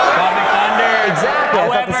 Tropic Thunder. Exactly,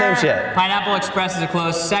 However, I thought the same shit. Pineapple Express is a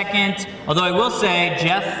close second. Although I will say,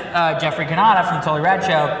 Jeffrey Canada from the Totally Rad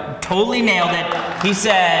Show totally nailed it. He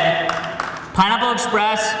said, Pineapple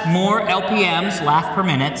Express, more LPMs, laugh per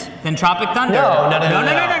minute, than Tropic Thunder. No.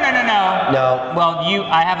 No. Well,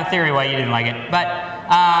 I have a theory why you didn't like it. But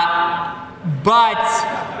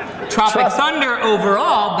Tropic Thunder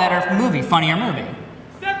overall, better movie, funnier movie.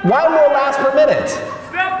 Why more laughs per minute?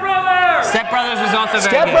 Step Brothers! Step Brothers was also very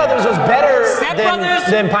Step good. Brothers was better Brothers?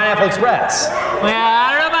 than Pineapple Express. Well,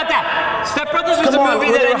 I don't know about that. Step Brothers was Come a on,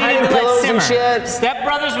 movie were that they I needed hiding to let pillows and simmer. shit? Step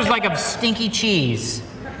Brothers was like a stinky cheese.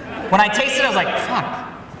 When I tasted it, I was like, fuck.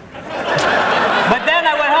 But then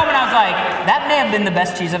I went home and I was like, that may have been the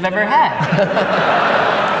best cheese I've ever had.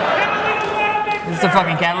 It's the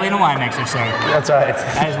fucking Catalina wine mixer, sir. That's right.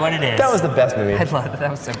 That is what it is. That was the best movie. I love it.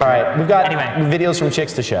 That was so cool. All right, we've got Anyway. videos from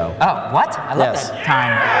chicks to show. Oh, what? I love Yes. that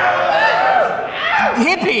time.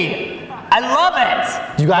 Hippie! I love it!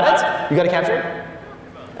 You got it? You got to capture it?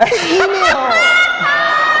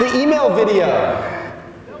 The email video.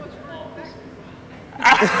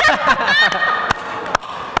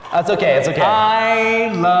 That's okay, it's okay.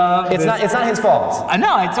 I love It's not his fault. I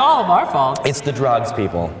know, it's all of our fault. It's the drugs,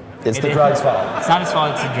 people. It's the drugs' fault. It's not his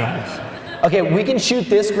fault, it's the drugs. Okay, we can shoot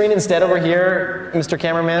this screen instead over here, Mr.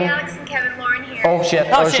 Cameraman. Hey, Alex and Kevin, Lauren here. Oh shit,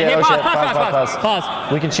 Oh, shit. Hey, pause.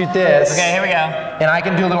 Pause. We can shoot this. Okay, here we go. And I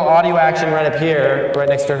can do a little audio action right up here, right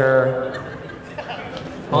next to her.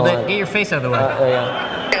 Hold it, get your face out of the way. There you go.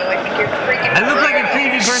 I think you're freaking I look like a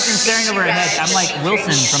creepy person staring over her head. I'm like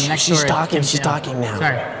Wilson from next door. She's talking now.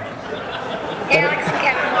 Sorry. Hey, Alex and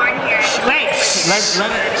Kevin, Lauren here. Wait!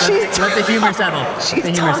 Let the humor settle.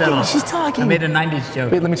 She's talking. I made a 90s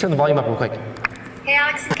joke. Wait, let me turn the volume up real quick. Hey,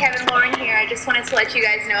 Alex and Kevin, Lauren here. I just wanted to let you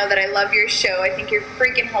guys know that I love your show. I think you're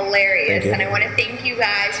freaking hilarious. Thank you. And I want to thank you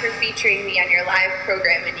guys for featuring me on your live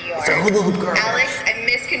program in New York. Alex, I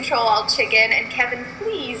miss Control All Chicken. And Kevin,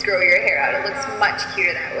 please grow your hair out. It looks much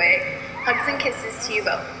cuter that way. Hugs and kisses to you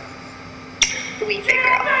both. The wee fit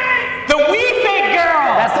girl. The Wii Fit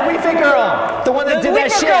Girl! That's the Wii Fit girl. The one that did Wii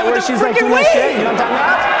that Fit shit girl with where the she's like freaking doing that Wii. shit. You know what I'm talking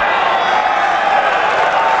about?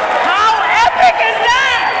 How epic is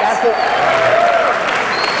that? That's the.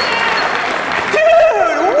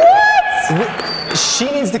 Dude, what? She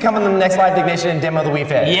needs to come in the next live Diggnation and demo the Wii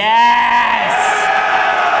Fit. Yes!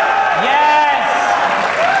 Yes!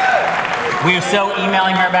 We are so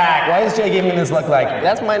emailing her back. Why is Jay giving me this look like,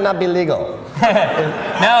 that might not be legal?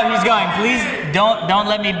 No, he's going, please don't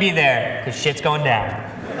let me be there, because shit's going down.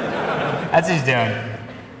 That's what he's doing.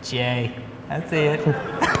 Jay, I see it.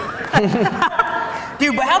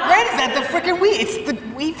 Dude, but how great is that? The freaking Wii, it's the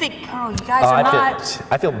Wii Fit girl. You guys are not.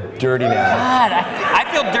 I feel dirty now. God, I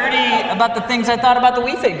feel dirty about the things I thought about the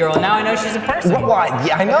Wii Fit girl. Now I know she's a person. Well,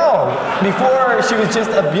 yeah, I know. Before, she was just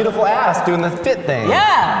a beautiful ass doing the fit thing.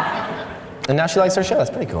 Yeah. And now she likes our show. That's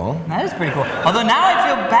pretty cool. That is pretty cool. Although now I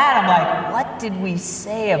feel bad. I'm like, what did we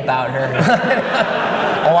say about her?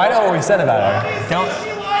 Oh, I know what we said about her.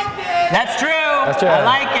 That's true. That's true. I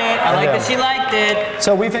like it. I like that she liked it.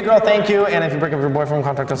 So Wii Fit Girl, thank you. And if you break up with your boyfriend,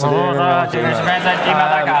 contact us.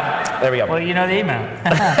 Diggnation@gmail.com. There we go. Well, you know the email.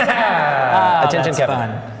 Attention, that's Kevin.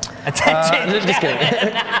 Fun. Attention. Just kidding.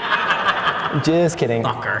 Just kidding.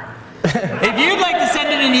 Fucker. If you'd like to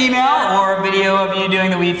send in an email or a video of you doing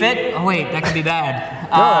the Wii Fit, oh wait, that could be bad.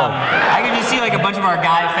 I can just see like a bunch of our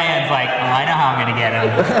guy fans like, oh, I know how I'm gonna get him.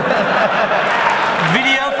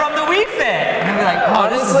 Video from the Wii Fit. And they'll be like, oh,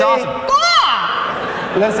 this is awesome.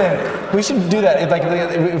 Listen, we should do that. If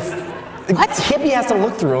Hippie has to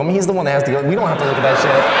look through them, he's the one that has to go. We don't have to look at that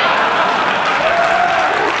shit.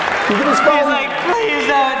 You can just He's like, please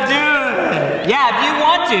don't do it. Yeah, if you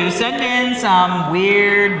want to, send in some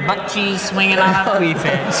weird butt cheese swinging on a Wii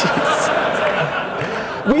Fit.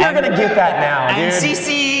 We are going to get that now, and dude.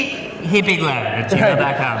 CC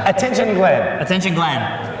hippieGlenn@gmail.com. Attention, Glenn. Attention, Glenn.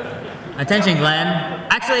 Attention, Glenn.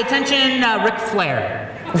 Actually, attention, Ric Flair.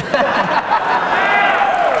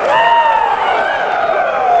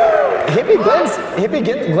 Hippie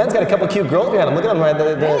Glenn's got a couple cute girls behind him. Look at him right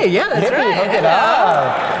there. Hey, yeah, that's Hippie, right. hook it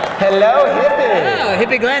up. Hello, Hippie. Hello,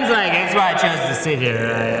 Hippie Glenn's like, that's why I chose to sit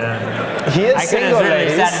here. He is I single, could have literally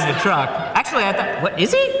ladies. sat in the truck. Actually, I thought, what,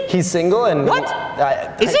 is he? He's single and... What?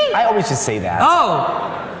 Is he? I always just say that. Oh,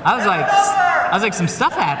 I was like, some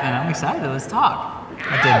stuff happened. I'm excited. Let's talk.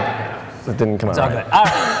 It didn't come out It's all right. good. All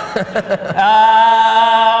right.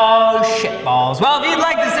 Oh, shitballs. Well, if you'd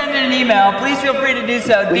like to send in an email, please feel free to do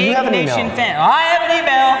so. You have an email. Diggnation fan. Oh, I have an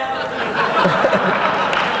email.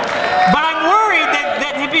 But I'm worried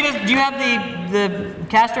that Hippie does. Do you have the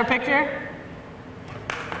Castro picture?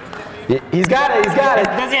 He's got it. He's got it.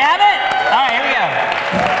 Does he have it? All right, here we go.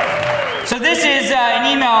 So this is an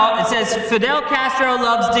email. It says, Fidel Castro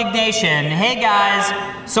loves Diggnation. Hey guys,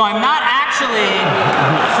 so I'm not actually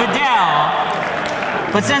Fidel,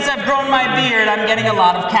 but since I've grown my beard, I'm getting a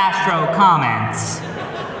lot of Castro comments.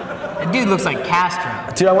 That dude looks like Castro.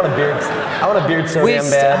 Dude, I want a beard. I want a beard so damn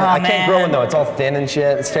bad. I can't grow one though. It's all thin and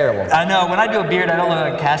shit. It's terrible. I know. When I do a beard, I don't look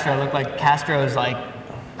like Castro. I look like Castro's like,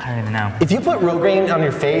 I don't even know. If you put Rogaine on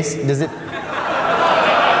your face, does it...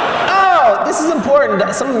 Oh, this is important.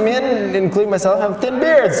 Some men, including myself, have thin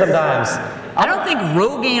beards sometimes. I don't think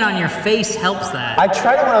Rogaine on your face helps that. I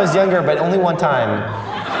tried it when I was younger, but only one time.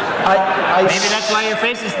 Maybe that's why your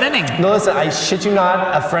face is thinning. No, listen, I shit you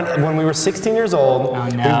not, a friend, when we were 16 years old, we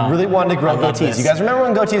really wanted to grow goatees. You guys remember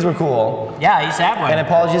when goatees were cool? Yeah, I used to have one. And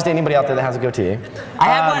apologies to anybody out there that has a goatee. I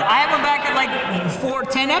had one back at like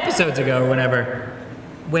 10 episodes ago or whatever.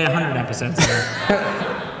 Wait, 100 episodes ago.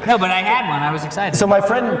 No, but I had one. I was excited. So my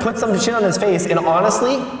friend put some shit on his face, and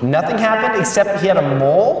honestly, nothing happened except he had a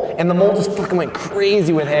mole, and the mole just fucking went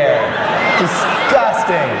crazy with hair.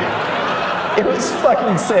 Disgusting. It was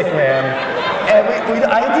fucking sick, man. And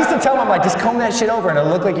I used to tell him, I'm like, just comb that shit over, and it'll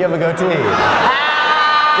look like you have a goatee.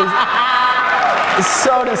 It's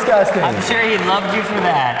so disgusting. I'm sure he loved you for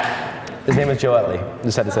that. His name is Joe Utley.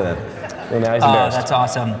 Just had to say that. And now he's embarrassed. Oh, that's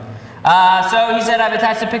awesome. So he said, I've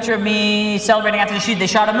attached a picture of me celebrating after the shoot. They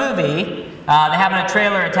shot a movie. They have a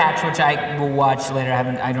trailer attached, which I will watch later.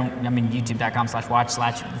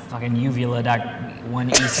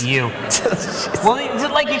 youtube.com/watch/uvula.1ECU. Well, it's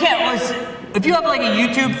like you can't, if you have like a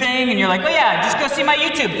YouTube thing and you're like, oh yeah, just go see my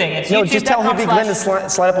YouTube thing. It's no, just tell Hippie Glenn to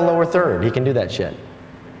slide up a lower third. He can do that shit.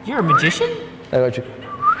 You're a magician?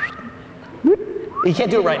 He can't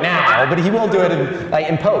do it right now, but he will do it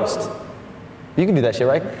in post. You can do that shit,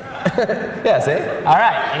 right? Yeah, see? All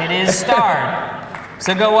right, it is starred.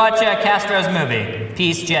 So go watch Castro's movie.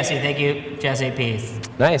 Peace, Jesse. Thank you, Jesse. Peace.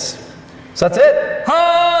 Nice. So that's it.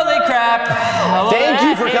 Holy crap. Well, thank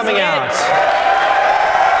you for coming out.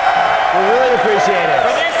 We really appreciate it.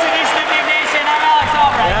 For this edition of Diggnation, I'm Alex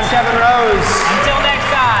Albright. And I'm Kevin Rose. Until next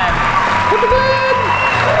time.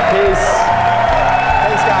 Peace.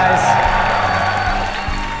 Thanks, guys.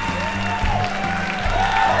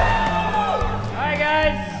 All right,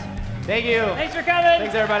 guys. Thank you. Thanks for coming.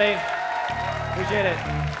 Thanks, everybody. Appreciate it.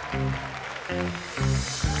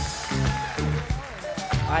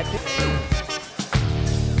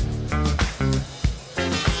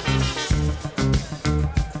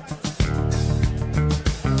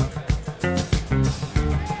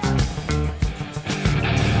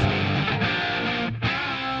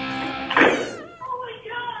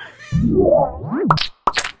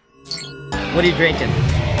 What are you drinking?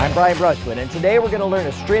 I'm Brian Brushwood, and today we're going to learn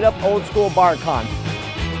a straight-up old-school bar con.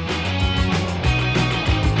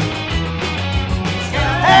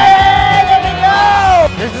 Hey, there we go!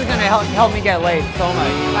 This is going to help me get laid so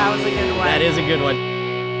much. That was a good one. That is a good one.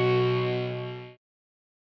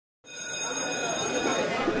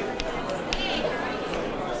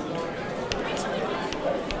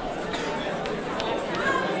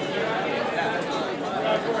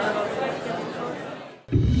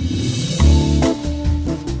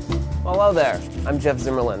 Hello there, I'm Jeff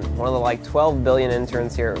Zimmerlin, one of the like 12 billion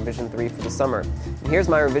interns here at Revision 3 for the summer. And here's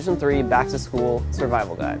my Revision 3 Back to School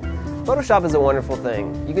Survival Guide. Photoshop is a wonderful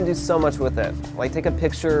thing. You can do so much with it. Like take a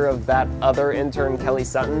picture of that other intern, Kelly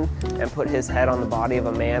Sutton, and put his head on the body of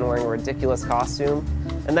a man wearing a ridiculous costume,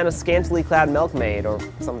 and then a scantily clad milkmaid or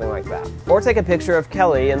something like that. Or take a picture of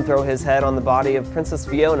Kelly and throw his head on the body of Princess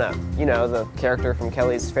Fiona, you know, the character from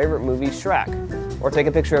Kelly's favorite movie, Shrek. Or take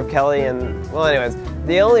a picture of Kelly and, well anyways,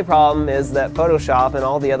 the only problem is that Photoshop and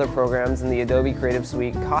all the other programs in the Adobe Creative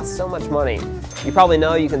Suite cost so much money. You probably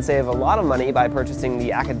know you can save a lot of money by purchasing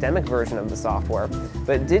the academic version of the software,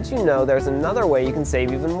 but did you know there's another way you can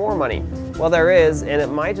save even more money? Well, there is, and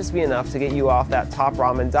it might just be enough to get you off that top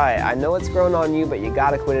ramen diet. I know it's grown on you, but you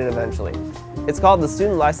gotta quit it eventually. It's called the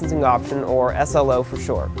Student Licensing Option, or SLO for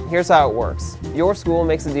short. Here's how it works. Your school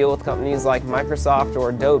makes a deal with companies like Microsoft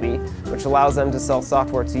or Adobe, which allows them to sell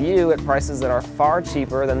software to you at prices that are far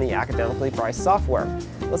cheaper than the academically priced software.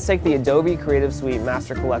 Let's take the Adobe Creative Suite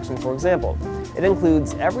Master Collection for example. It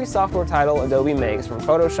includes every software title Adobe makes, from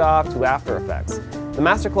Photoshop to After Effects. The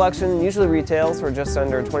Master Collection usually retails for just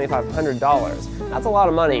under $2,500. That's a lot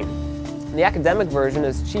of money. The academic version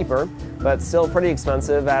is cheaper, but still pretty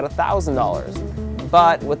expensive at $1,000.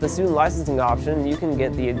 But with the student licensing option, you can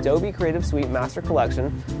get the Adobe Creative Suite Master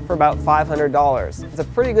Collection for about $500. It's a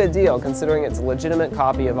pretty good deal considering it's a legitimate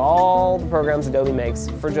copy of all the programs Adobe makes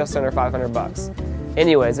for just under 500 bucks.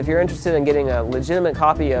 Anyways, if you're interested in getting a legitimate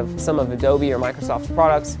copy of some of Adobe or Microsoft's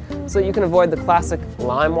products so you can avoid the classic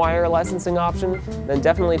LimeWire licensing option, then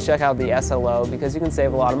definitely check out the SLO because you can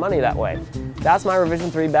save a lot of money that way. That's my Revision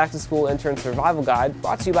 3 Back to School Intern Survival Guide,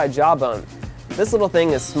 brought to you by Jawbone. This little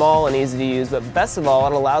thing is small and easy to use, but best of all,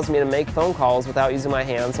 it allows me to make phone calls without using my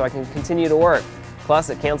hands so I can continue to work. Plus,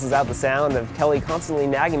 it cancels out the sound of Kelly constantly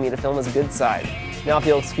nagging me to film his good side. Now, if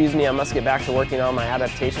you'll excuse me, I must get back to working on my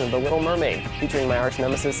adaptation of The Little Mermaid, featuring my arch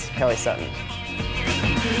nemesis, Kelly Sutton.